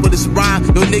behind. Marvelous rhyme,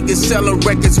 yo, niggas selling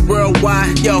records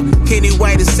worldwide. Yo, Kenny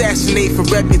White assassinate for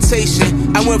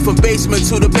reputation. I went from basement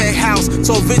to the penthouse,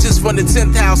 told visions from the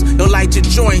 10th house. Yo, light your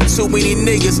joint, too many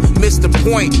niggas miss the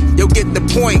point. Yo, get the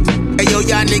point. Hey, yo,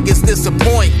 y'all niggas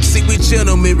disappoint. See, we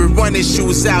gentlemen, we running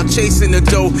shoes out, chasing the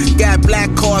dough. Got black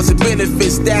cars and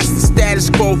benefits, that's the status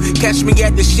quo. Catch me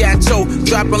at the chateau,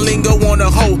 dropping lingo on a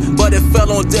hoe, but it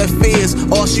fell on deaf ears.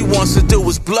 All she wants to do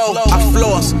is blow. I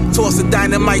floss, toss the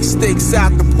dynamite sticks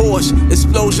out the Porsche.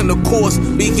 Explosion, of course,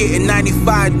 we getting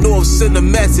 95 north, send a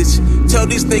message. Tell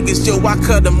these niggas, yo, I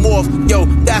cut them off. Yo,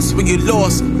 that's when you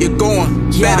lost, you're gone,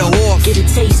 better off. Get a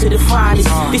taste of the finest.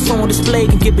 This on display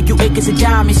can give you acres of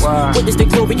diamonds. Witness the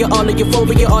glory of all of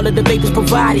euphoria, all of the vapors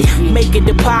provided. Making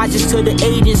deposits to the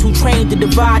agents who trained to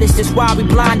divide us. That's why we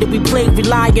blinded, we play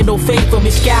relying on faith from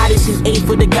his guidance. And aid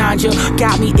for the ganja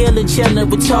got me ill and chillin'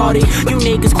 retarded. You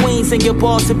niggas queens and your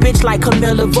boss a bitch like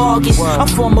Camilla Vargas. I'm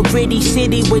from a gritty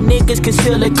city where niggas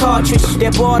conceal a cartridge.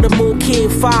 That Baltimore kid,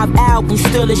 5 albums,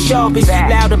 still the sharpest.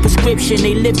 Louder prescription,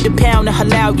 they lift a pound and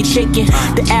halal your chicken.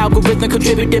 The algorithm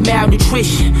contribute to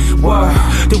malnutrition. Word,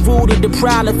 the root of the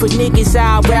problem for niggas,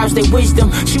 I arouse their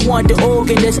wisdom. She want the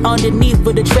organ that's underneath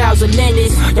for the trouser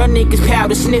linens. Y'all niggas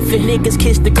powder sniffing, niggas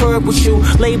kiss the curb with you.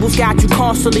 Labels got you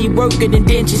constantly working and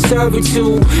then just serving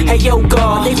too. Hey yo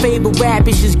God, they favorite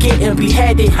rappers just getting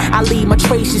beheaded. I leave my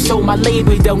traces so my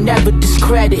label they'll never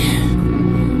discredit.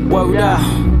 Word up.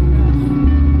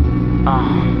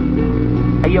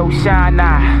 Hey yo, Shine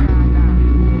Eye.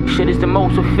 Shit is the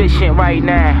most efficient right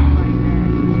now.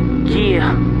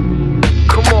 Yeah.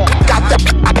 Come on. Got that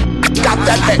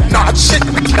nah shit.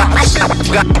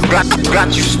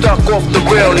 Got you stuck off the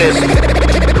realness.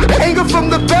 Anger from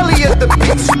the belly of the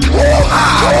beast. Got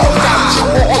you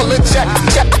all in check.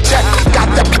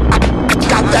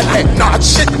 Got that nah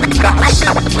shit.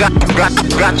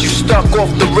 Got you stuck off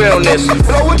the realness.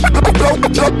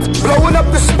 Blowing up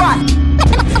the spot.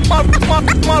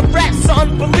 My raps are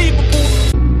unbelievable.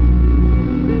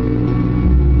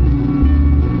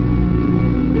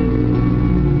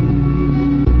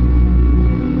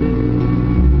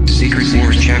 Secret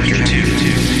Wars Chapter 2.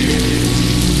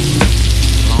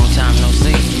 Long time no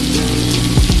see.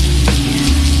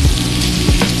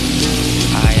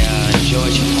 I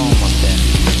enjoyed your poem up there.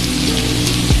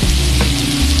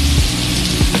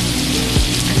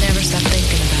 I never stop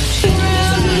thinking about you.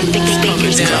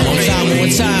 One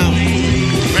time.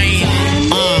 Rain.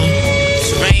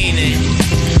 It's raining.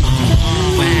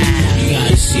 Wow. You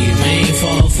gotta see rain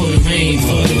fall for the rain,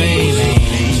 for the rain.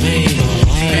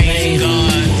 Rain,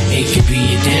 God. It could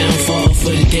be a downfall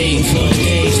for the day,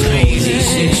 crazy,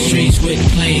 shit's streets with the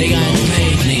plane. They got the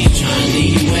plane. Niggas tryna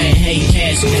leave you wet, hate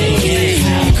cats.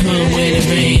 How come when it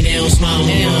rain, they don't smile?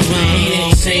 Ain't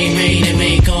it the same rain that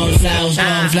make all the flowers,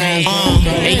 Hey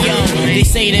yo, they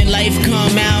say that life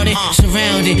come out and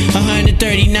surrounded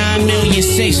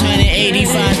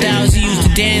 139,685,000 used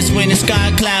to dance when the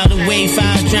sky clouded, wave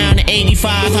files drown,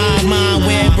 85 high mind,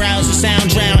 web browser sound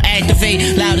drown,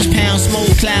 activate loudest pound,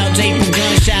 smoke clouds, April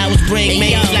gun showers, break,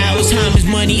 make flowers, time is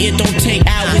money, it don't take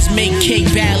hours, make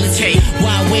cake ballads,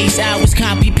 why waste hours,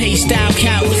 copy paste style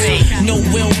cowards, no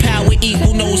willpower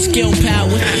equal no skill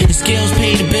power, the skills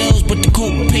pay the bills, but the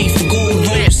coke pay for gold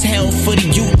ropes, hell for the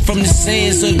youth from the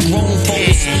sins of grown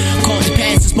folks, cause the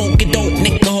past is smoking dope,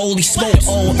 nigga holy smoke,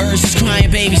 all earths is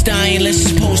crying, babies dying, let's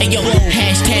just post, hey yo,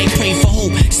 hashtag pray for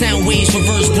hope, sound waves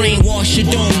reverse, brainwash your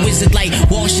dome, wizard like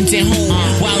Washington home,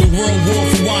 while the world war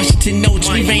for Washington notes,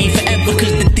 we reign forever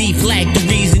cause the thief lacked the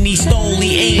reason he stole,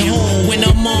 he ain't home, when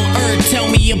I'm on earth, tell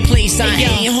me a place I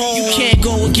ain't home, you can't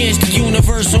go against the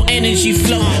universal energy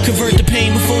flow, convert the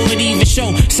pain before it even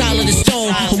show, solid as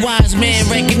stone, a wise man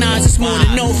recognizes more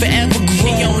than no forever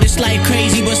grow, yo, this life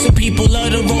crazy, but some people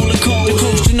love the roller coaster,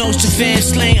 coast to nose to fan,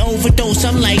 slang overdose,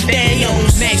 I'm like, damn, yo,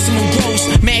 maximum gross,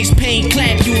 max pain,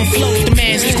 clap, you and float, the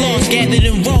master's lost, gathered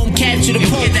in Rome, capture the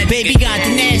pope, baby got the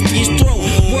nastiest throat,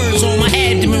 words on my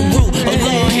abdomen root,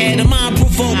 Allah had a mind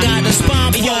provoke, got a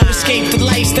spine, yo, escape the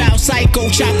lifestyle, psycho,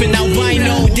 chopping out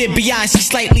vinyl, did Beyonce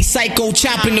slightly psycho,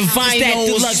 chopping the vinyl, that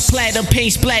deluxe platter,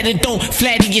 paint splatter, don't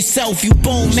flatter yourself, you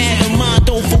bone matter, mind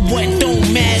though for what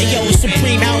don't matter, yo,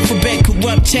 supreme alphabet,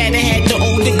 corrupt chatter, had the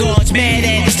older gods mad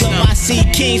at us, love I see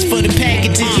kings for the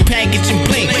packages, you package and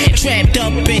blink, trapped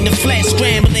up in the flesh,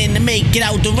 scrambling to make it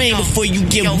out the rain before you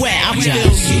get wet, I feel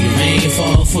you, rain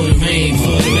fall for the rain,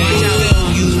 for the rain, I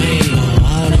feel you, rain,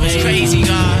 all the rain, crazy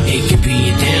God, it could be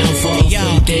a downfall, for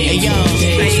the day,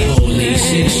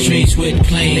 police in the streets with the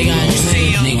plane, they got the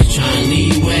plane, niggas tryna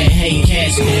leave you wet, hate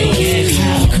cats,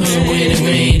 how come when it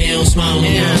rain, they don't smile,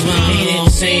 ain't it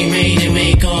the same rain that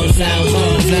make all the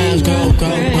flowers grow,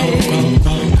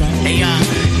 hey y'all,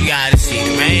 you gotta see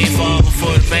the rain fall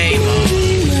before the rain fall,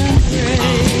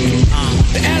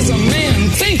 as a man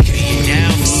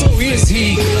thinketh, so is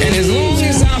he, and as long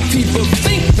as our people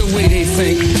think the way they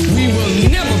think, we will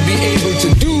never be able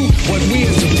to do what we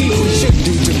as a people should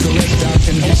do to correct our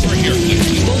condition.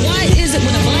 But why is it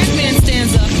when a black man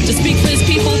stands up to speak for his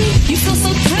people, you feel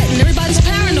so threatened, everybody's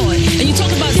paranoid, and you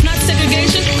talk about it's not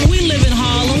segregation? We live in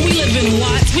Harlem, we live in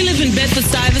Watts, we live in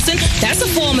Bedford-Stuyvesant, that's a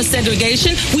form of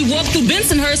segregation. We walk through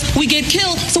Bensonhurst, we get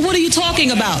killed, so what are you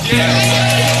talking about?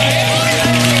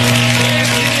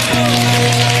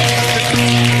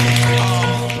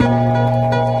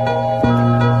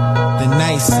 The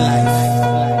nice life.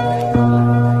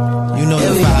 You know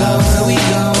the vibes. Here we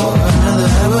go, another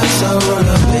episode on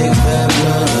a big fat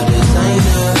blood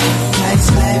designer. Nice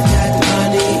life, got the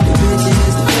money, the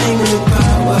bitches, the fame and the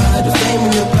power, the fame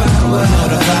and the power. You know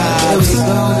the vibes.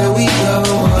 Here we go,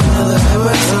 another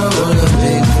episode on a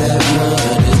big fat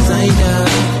blood designer.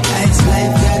 Nice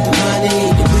life, got the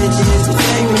money, the bitches, the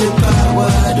fame and the power,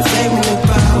 the fame and the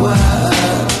power.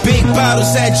 Big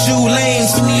bottles at Jew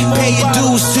lanes, pay your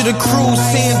dues to the crew,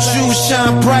 seeing Jews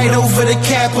shine bright over the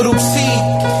capital T.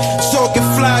 Talking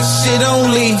fly shit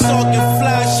only,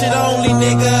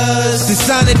 niggas.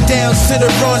 Designer down to the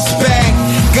Ross bag,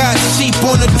 got sheep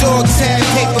on the dog tag,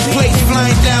 paper plates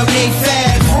flying down 8th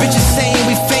Ave. Bitches saying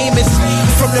we famous,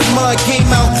 from the mud came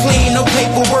out clean, no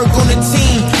paperwork on the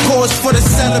team. Cause for the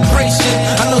celebration,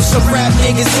 I know some rap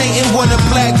niggas hating wanna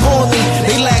blackball me.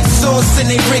 They lack sauce in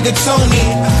they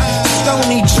rigatoni.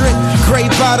 Stony drip, gray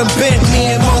bottom bent,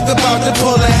 me and Monk about to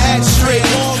pull a hat trick.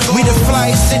 We the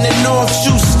flyest in the north,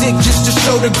 shoe stick just to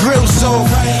show the grills off.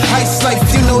 Ice life,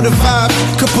 you know the vibe,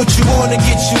 could put you on to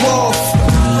get you off.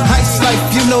 Ice life,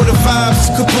 you know the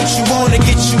vibes, could put you on to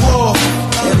get you off.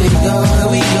 Here we go,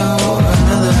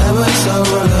 another episode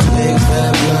on a big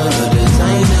fat blood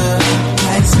designer.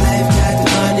 Ice life, got the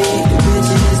money, the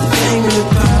bitches, the fame and the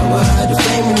power, the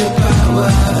fame and the power.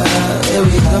 Here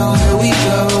we go,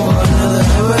 another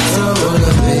episode on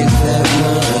a big fat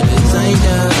blood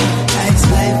designer. Ice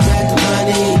life, got the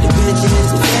money, the bitches,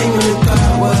 the fame and the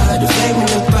power, the fame and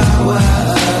the power.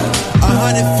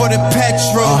 100 for the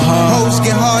petrol, hoes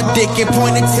get hard dick and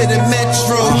pointed to the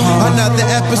metro. Another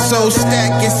episode,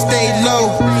 stack and stay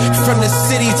low. From the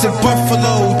city to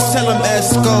Buffalo, tell them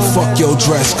Esco. Fuck your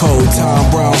dress code, Tom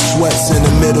Brown sweats in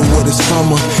the middle of the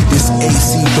summer. This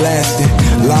AC blasting,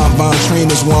 Line Bond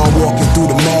trainers while I'm walking through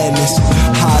the madness.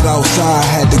 Hot outside,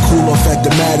 had to cool off at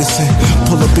the Madison.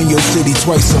 Pull up in your city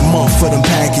twice a month for them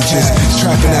packages.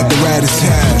 Trapping at the Radisson,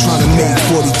 trying to make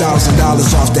 $40,000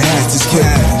 off the Hatches kid.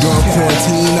 Drunk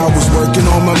quarantine, I was working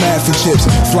on my math and chips.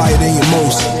 Flyer than your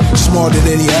most, smarter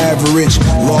than the average.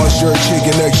 Large jerk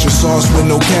chicken, extra sauce with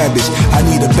no cabbage. I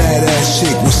need a badass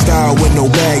chick with style with no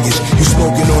baggage. You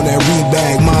smoking on that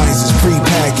rebag, mine's is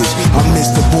pre-packaged. I'm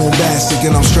Mr. Boombastic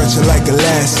and I'm stretching like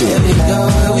elastic. Here we go,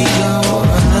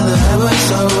 another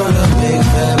episode of the Big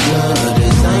Fat Blood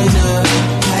Designer.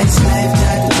 Lights, life,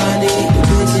 got the money, the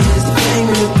bitches, the fame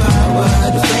and the power,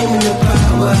 the fame and the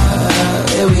power.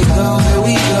 Here we go,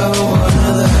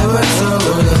 another episode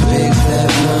of the Big Fat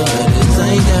Blood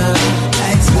Designer.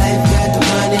 Lights, life, got the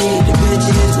money, the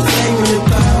bitches, the fame and the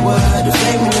power, the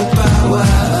fame and the power.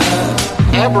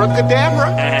 Abracadabra.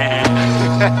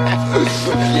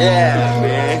 Yeah,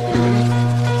 man.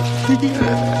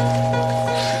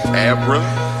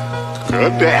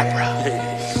 Abracadabra.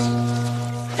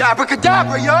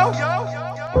 Abracadabra, yo.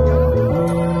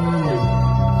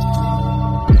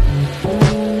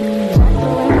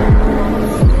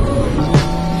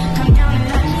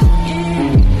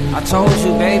 I told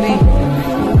you, baby.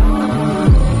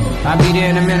 I'll be there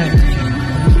in a minute.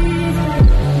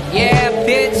 Yeah,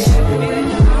 bitch.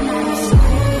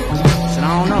 Shit, I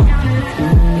don't know.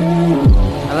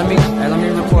 Let me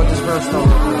record this verse though.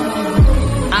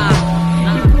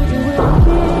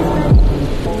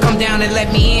 Come down and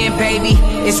let me in, baby.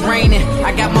 It's raining.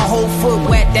 I got my whole foot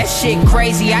wet. That shit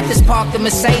crazy. I just parked the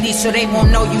Mercedes so they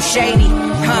won't know you shady.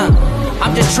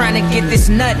 I'm just trying to get this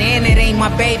nut and it ain't my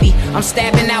baby. I'm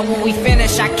stabbing out when we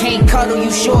finish. I can't cuddle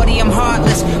you, shorty, I'm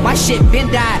heartless. My shit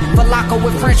been died, Falafel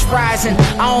with french fries. And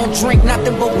I don't drink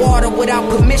nothing but water without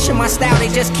permission. My style, they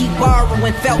just keep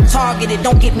borrowing. Felt targeted,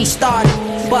 don't get me started.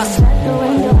 Bust.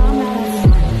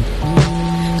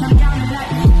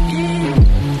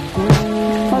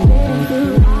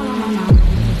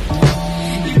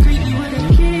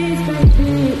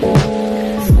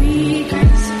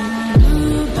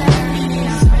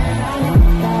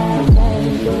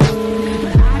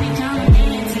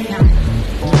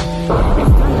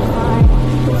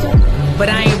 But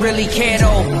I ain't really care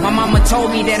though. My mama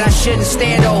told me that I shouldn't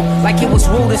stare though, like it was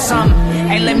rude or something.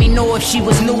 Ain't let me know if she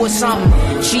was new or something.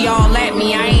 She all at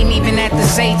me, I ain't even had to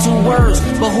say 2 words.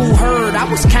 But who heard? I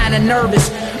was kinda nervous.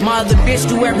 My other bitch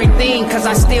do everything cause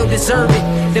I still deserve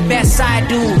it. The best side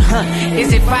dude,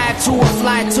 is it 5'2" or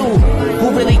fly 2?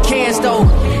 Who really cares though?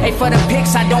 Hey, for the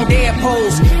pics I don't dare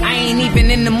pose. I ain't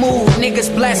even in the mood. Niggas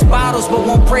bless bottles but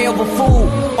won't pray over food.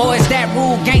 Or is that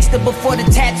rude? Gangster before the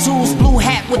tattoos, blue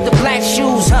hat with the black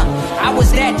shoes, I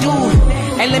was that dude.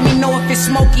 And let me know if it's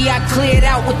smoky, I cleared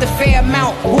out with the fair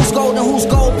amount. Who's gold and who's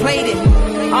gold plated?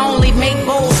 I only make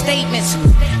bold statements.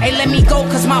 Hey, let me go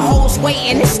cause my hoes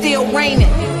waiting, it's still raining.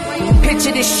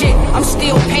 Picture this shit, I'm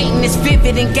still painting, it's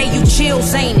vivid and gave you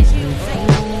chills, ain't it?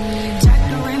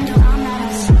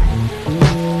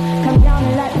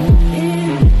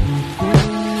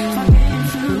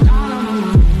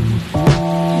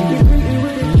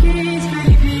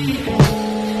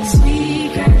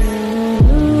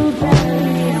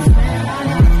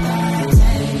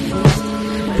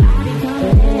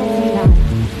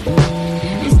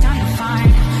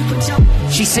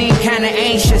 She seemed kinda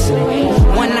anxious.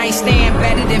 One night stand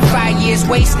better than 5 years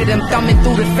wasted. I'm thumbing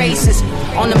through the faces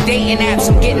on them dating apps.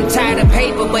 I'm getting tired of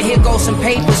paper, but here goes some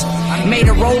papers. Made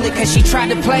her roll it cause she tried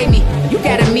to play me. You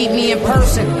gotta meet me in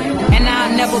person. And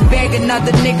I'll never beg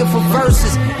another nigga for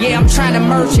verses. Yeah, I'm trying to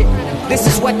merge it. This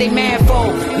is what they mad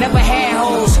for. Never had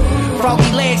hoes.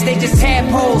 Froggy legs, they just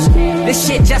tadpoles. This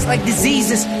shit just like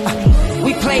diseases.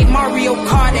 We played Mario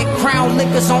Kart at Crown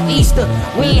Liquors on Easter.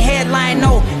 We ain't headline,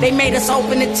 no. They made us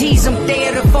open to tease them. Day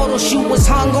of the photo shoot was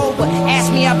hungover.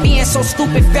 Asked me how being so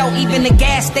stupid felt. Even the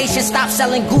gas station stopped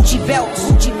selling Gucci belts.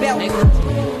 Gucci belt.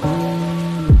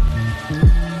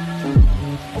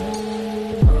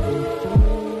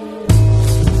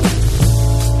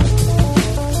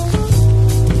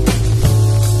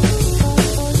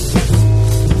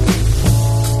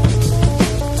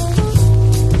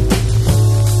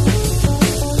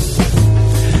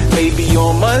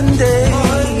 Monday,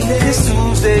 this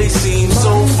Tuesday seems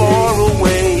so far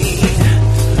away.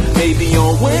 Maybe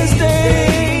on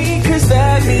Wednesday, cause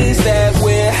that means that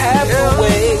we're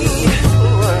halfway.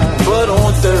 But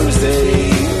on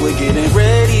Thursday, we're getting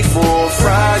ready for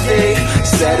Friday.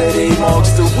 Saturday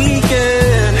marks the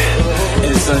weekend,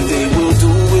 and Sunday we'll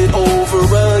do it over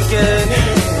again.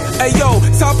 Hey yo,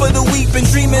 top of the week, been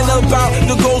dreaming about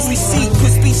the goals we seek.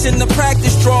 Put speech into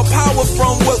practice, draw power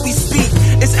from what we speak.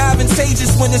 It's advantageous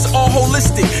contagious when it's all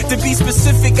holistic. To be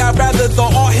specific, I'd rather the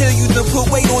art heal you than put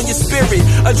weight on your spirit.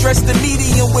 Address the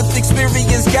medium with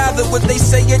experience gathered. What they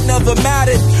say it never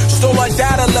mattered. Stole our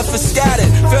data, left us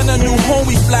scattered. Found a new home,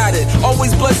 we flattered.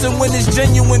 Always blessing when it's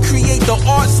genuine. Create the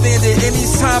art standard. In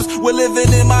these times, we're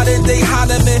living in modern day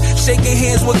Hahnemann. Shaking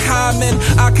hands with common.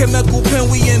 Alchemical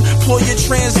pen, we employ your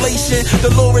translation.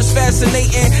 The lore is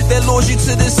fascinating. That lures you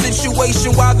to this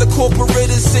situation. While the corporate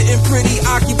is sitting pretty,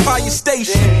 occupy your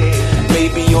station.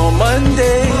 Maybe on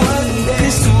Monday,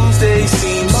 this Tuesday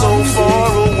seems so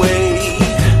far away.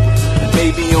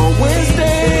 Maybe on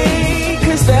Wednesday,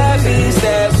 cause that means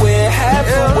that we're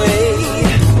halfway.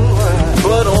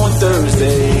 But on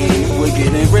Thursday, we're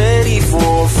getting ready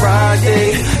for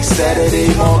Friday.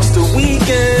 Saturday marks the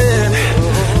weekend,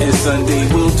 and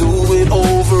Sunday we'll do it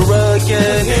over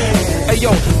again. Hey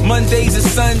yo, Mondays and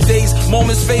Sundays,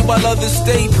 moments fade while others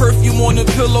stay. Perfume on the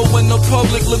pillow when the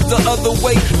public look the other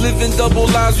way. Living double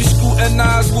lives, we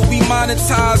scrutinize what we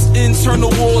monetize. Internal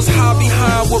wars hide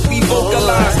behind what we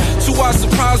vocalize. To our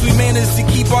surprise, we managed to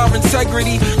keep our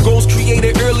integrity. Goals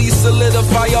created early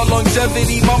solidify our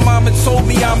longevity. My mama told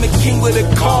me I'm a king with a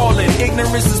calling.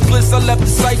 Ignorance is bliss, I left the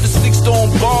ciphers fixed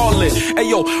on ballin'. Hey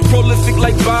yo, prolific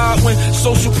like Baldwin,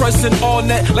 social pressing all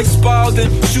net like Spalding.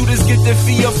 Shooters get their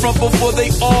feet up front before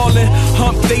they all in.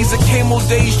 Hump days are camel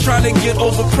days, trying to get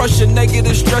over pressure.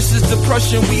 Negative stresses,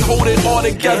 depression, we hold it all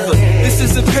together. This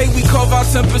isn't pay, we carve out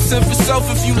 10% for self.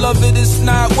 If you love it, it's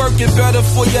not working, better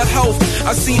for your health.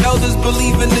 I see elders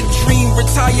believe in the dream,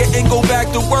 retire and go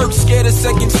back to work. Scared of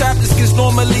second chapters, cause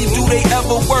normally do they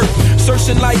ever work?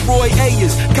 Searching like Roy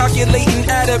Ayers, calculating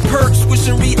added perks.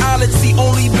 Wishing reality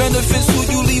only benefits who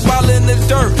you leave while in the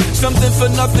dirt. Something for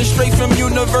nothing, straight from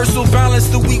universal balance.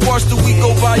 The week wash the week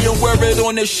go by and wear it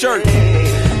on his shirt.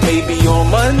 Maybe on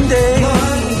Monday,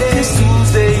 this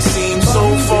Tuesday seems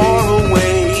so far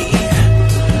away.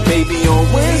 Maybe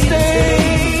on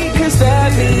Wednesday, cause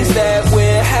that means that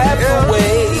we're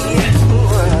halfway.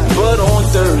 But on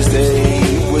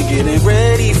Thursday, we're getting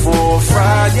ready for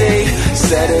Friday.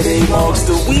 Saturday marks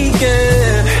the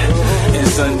weekend, and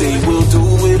Sunday we'll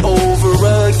do it over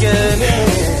again.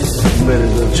 You made a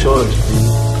good choice, B.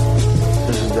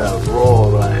 This is that raw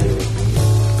right here.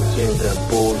 This ain't that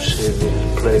bullshit that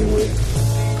you play with.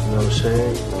 You know what I'm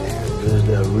saying? This is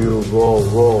that real raw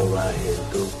right here,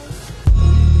 dude.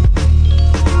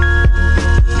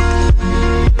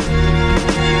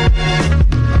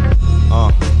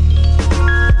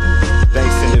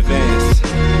 Thanks in advance.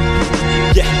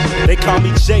 Yeah, they call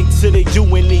me J to the U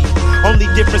and E. Only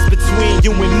difference between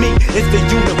you and me is the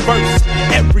universe.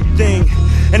 Everything.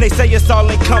 And they say it's all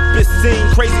encompassing.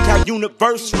 Crazy how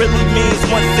universe really means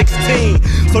 116.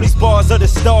 So these bars of the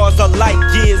stars are like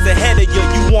years ahead of you.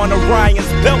 You on Orion's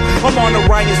belt, I'm on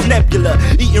Orion's nebula.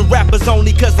 Eating rappers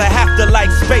only cause I have to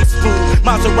like space food.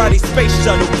 Maserati space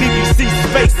shuttle, BBC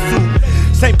space suit.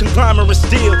 Same conglomerate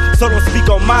still, so don't speak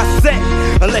on my set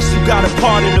unless you got a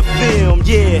part in the film,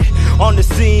 yeah. On the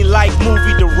scene like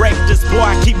movie directors, boy,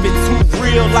 I keep it too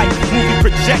real like movie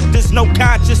projectors. No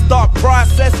conscious thought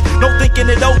process, no thinking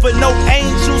it over, no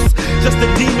angels. Just a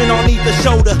demon on either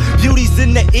shoulder. Beauty's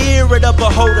in the ear of the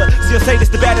beholder. She'll say this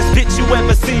the baddest bitch you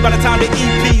ever seen by the time the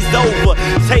EP's over.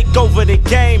 Take over the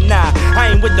game now. I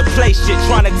ain't with the play shit,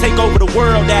 trying to take over the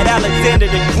world. That Alexander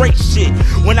the Great shit.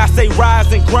 When I say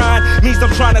rise and grind, means I'm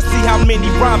trying to see how many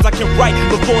rhymes I can write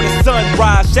before the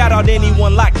sunrise. Shout out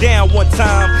anyone locked down one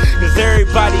time, cause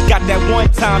everybody got that one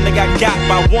time they got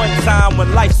by one time.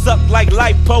 When life sucked like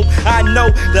lipo, I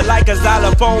know the like a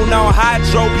xylophone on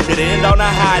hydro, it end on a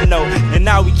high note. And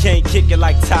now we can't kick it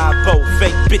like Typo.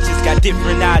 Fake bitches got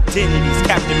different identities.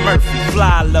 Captain Murphy,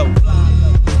 fly low.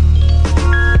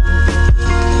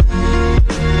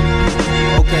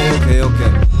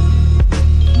 Okay.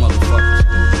 Motherfuckers.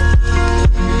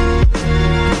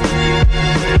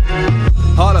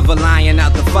 Heart of a lion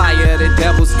out the fire of the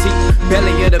devil's teeth.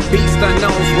 Belly of the beast,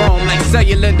 unknowns roam like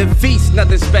cellular defeats.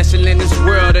 Nothing special in this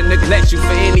world to neglect you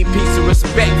for any piece of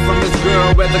respect from this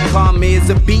girl. Whether karma is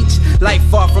a beach, life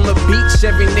far from a beach.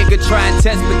 Every nigga try and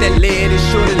test, but that lead is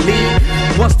sure to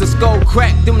lead. Once the skull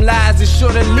cracked, them lies is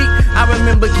sure to leak. I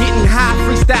remember getting high,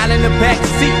 freestyle in the back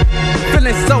seat.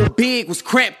 Feeling so big, was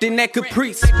cramped in that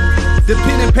caprice. The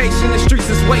pen and paper in the streets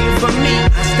is waiting for me.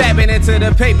 Stabbing into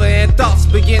the paper and thoughts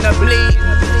begin to bleed.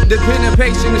 The pen and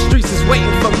paper in the streets is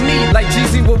waiting for me. Like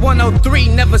Jeezy with 103,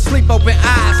 never sleep, open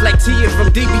eyes like Tia from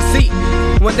DBC.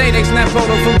 One day they snap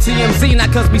photo from TMZ,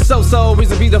 not cause we so-so,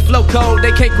 reason be the flow code,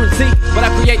 they can't critique. But I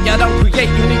create, y'all don't create,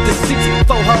 you need to see some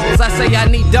four hoes. I say I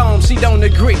need dome, she don't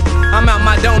agree. I'm out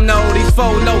my don't know, these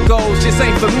four locos just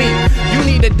ain't for me. You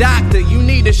need a doctor, you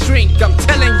need a shrink, I'm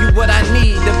telling you what I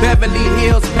need. The Beverly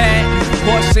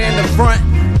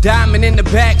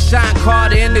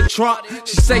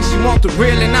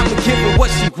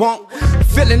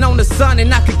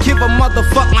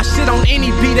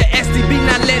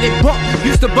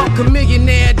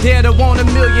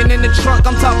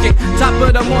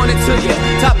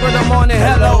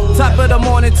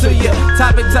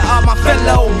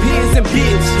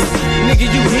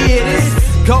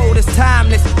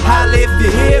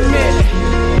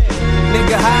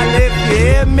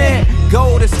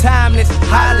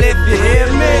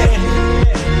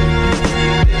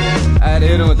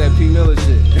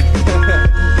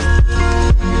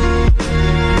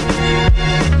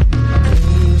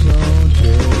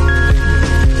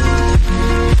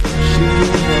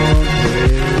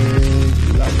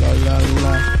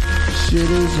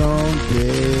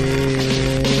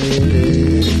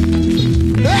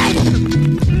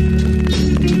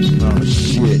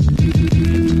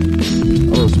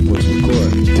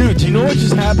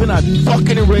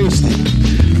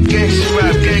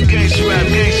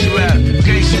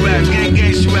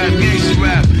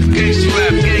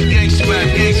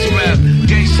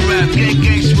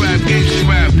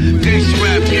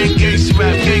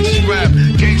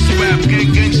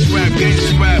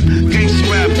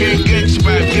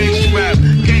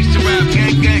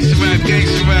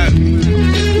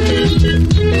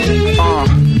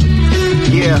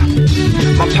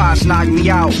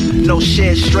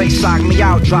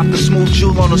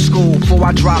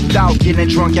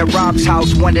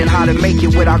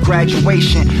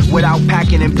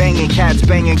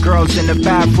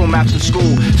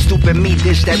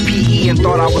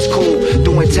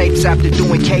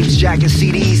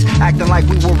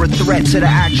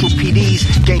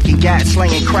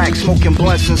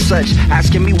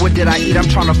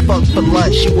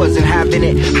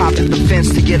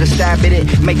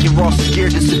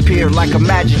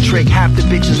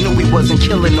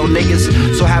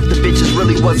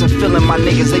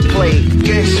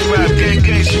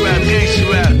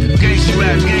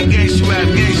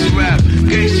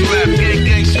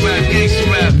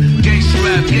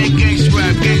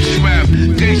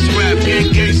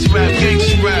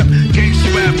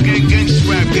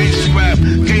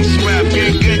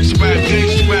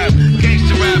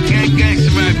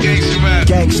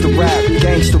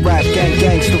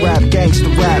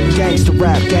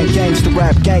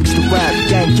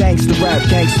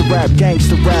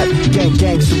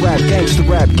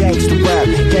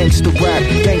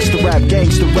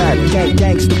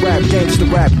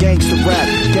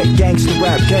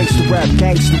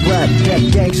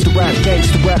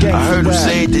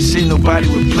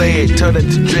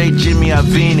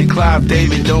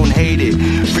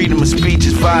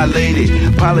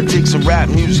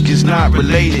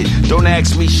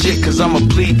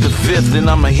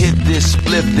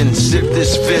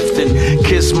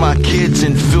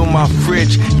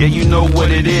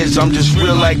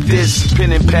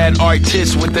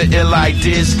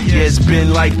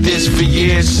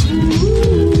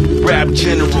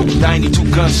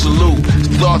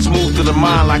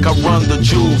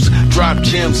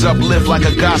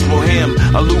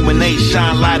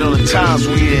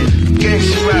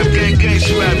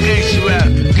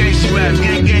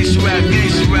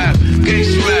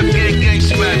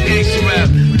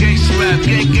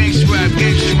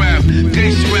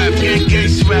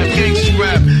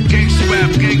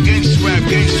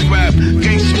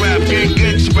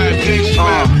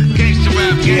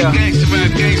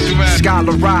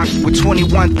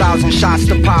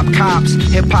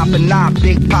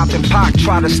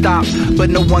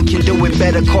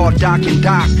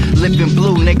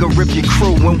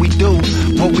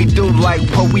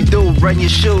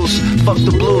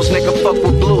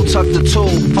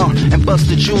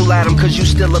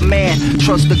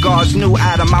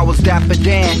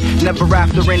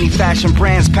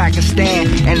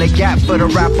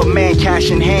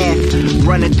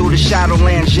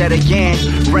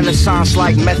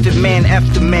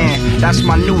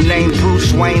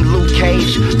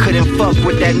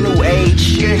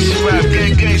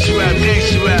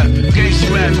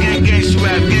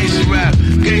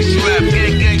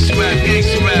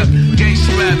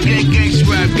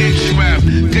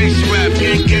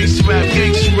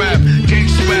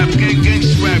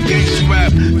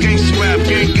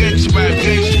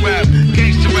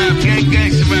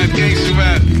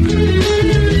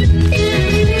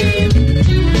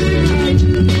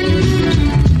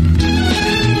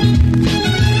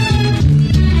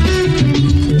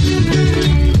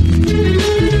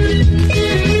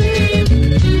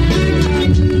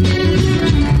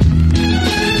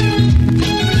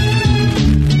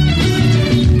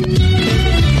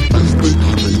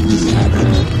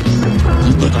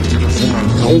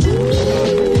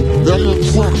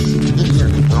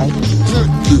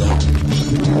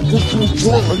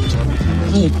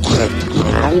What do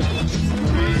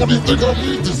you think I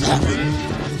made this happen?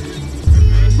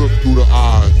 Look through the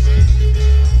eyes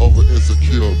of an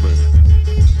insecure man.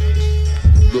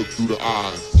 Look through the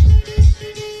eyes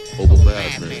of a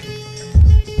madman.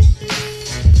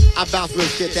 I bounce with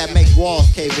shit that makes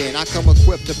walls cave in. I come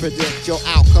equipped to predict your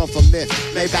outcome from this.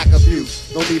 Lay back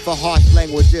abuse, no need for harsh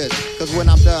languages. Cause when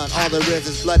I'm done, all there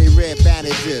is bloody red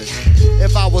bandages.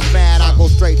 If I was mad, I'd go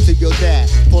straight to your dad.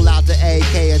 Pull out the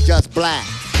AK and just blast.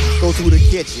 Go to the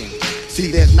kitchen. See,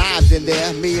 there's knives in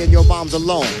there. Me and your mom's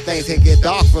alone. Things can get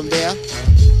dark from there.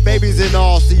 Babies and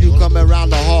all, see you coming around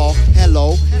the hall.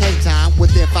 Hello, hang time.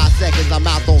 Within 5 seconds, I'm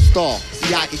out, don't stall.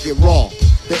 See, I can get raw.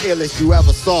 The illest you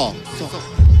ever saw.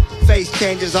 Face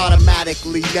changes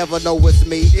automatically, never know it's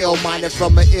me. Ill-minded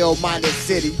from an ill-minded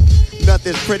city.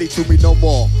 Nothing's pretty to me no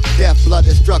more. Death, blood,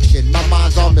 destruction. My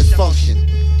mind's on misfunction.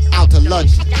 Out to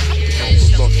lunch.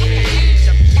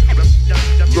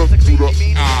 Look through the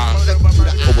eyes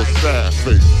of a sad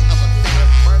face.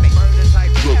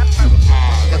 Look through the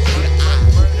eyes of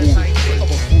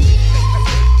a foolish face.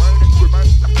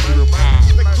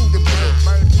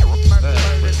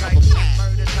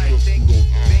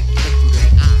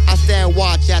 I stand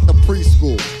watch at the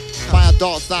preschool. My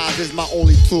adult size is my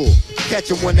only tool. Catch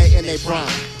them when they in their prime.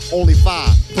 Only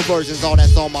 5 perversions, all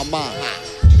that's on my mind.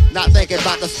 Not thinking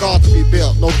about the scars to be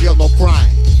built. No guilt, no crime.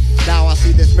 Now I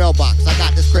see this mailbox. I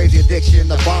got this crazy addiction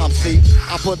to bomb. See,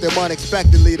 I put them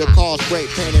unexpectedly to cause great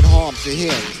pain and harm to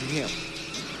him.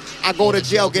 I go to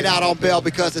jail, get out on bail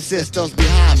because the system's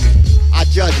behind me. I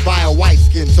judge by a white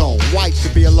skin tone. White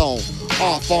should be alone.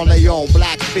 Off on their own,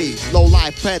 black feet.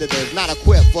 Low-life predators, not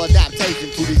equipped for adaptation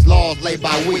to these laws laid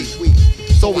by we.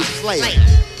 So we slay them.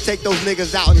 Take those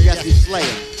niggas out and yes, we slay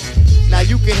them. Now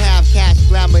you can have cash,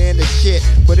 glamour, and the shit,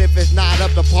 but if it's not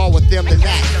up to par with them, then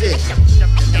that's it.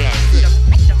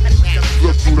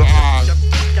 Look through the eyes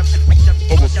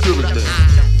of a silly man.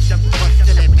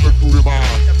 Look through the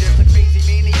eyes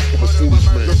of a foolish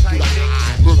man.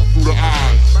 Look through the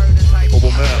eyes of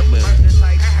a madman.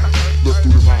 Look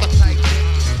through the eyes.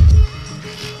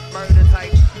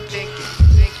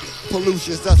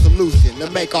 Pollution's the solution to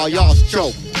make all y'all's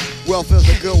choke. Welfare's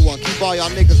a good one, keep all y'all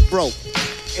niggas broke.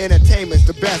 Entertainment's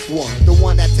the best one, the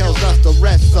one that tells us to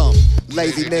rest some.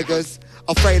 Lazy niggas,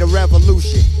 afraid of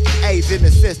revolution. AIDS in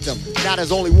the system, now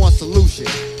there's only one solution.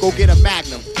 Go get a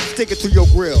magnum, stick it to your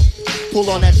grill. Pull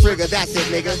on that trigger, that's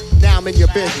it nigga. Now I'm in your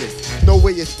business, know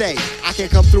where you stay. I can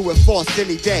come through with force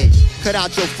any day. Cut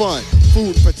out your fun,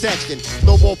 food protection.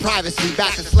 No more privacy,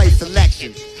 back to slave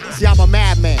selection. See, I'm a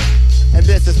madman, and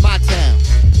this is my town.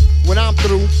 When I'm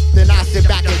through, then I sit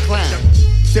back and clown.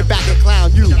 Sit back and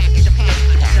clown you.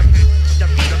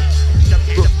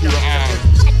 Look through the eyes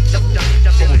of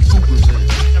a stupid man.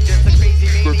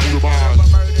 Look through the eyes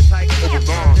of a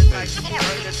non-man.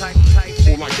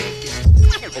 Or like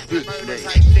a bitch man.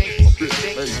 A bitch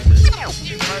lady man.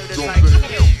 You know what I'm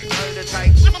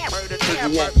saying? Take a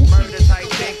walk with me.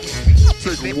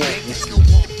 Take a walk with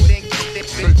me.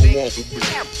 Take a walk with me.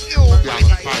 Down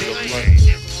the side of the lane.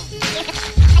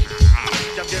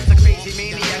 I'm just a crazy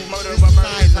maniac, murder by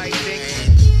murder type thing.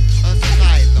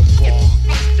 Asylum ball.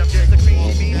 I'm just a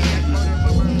crazy maniac, murder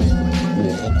by murder.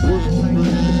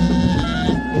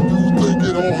 You think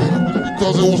it all happened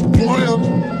because it was planned?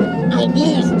 It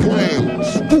was planned,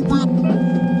 stupid.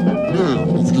 Yeah,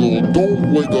 if you don't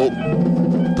wake up,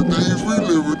 the days we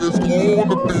live in is going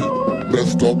to be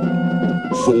messed up.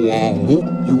 So I hope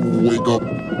you wake up,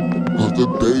 because the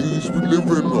days we live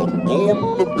in are going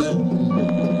to be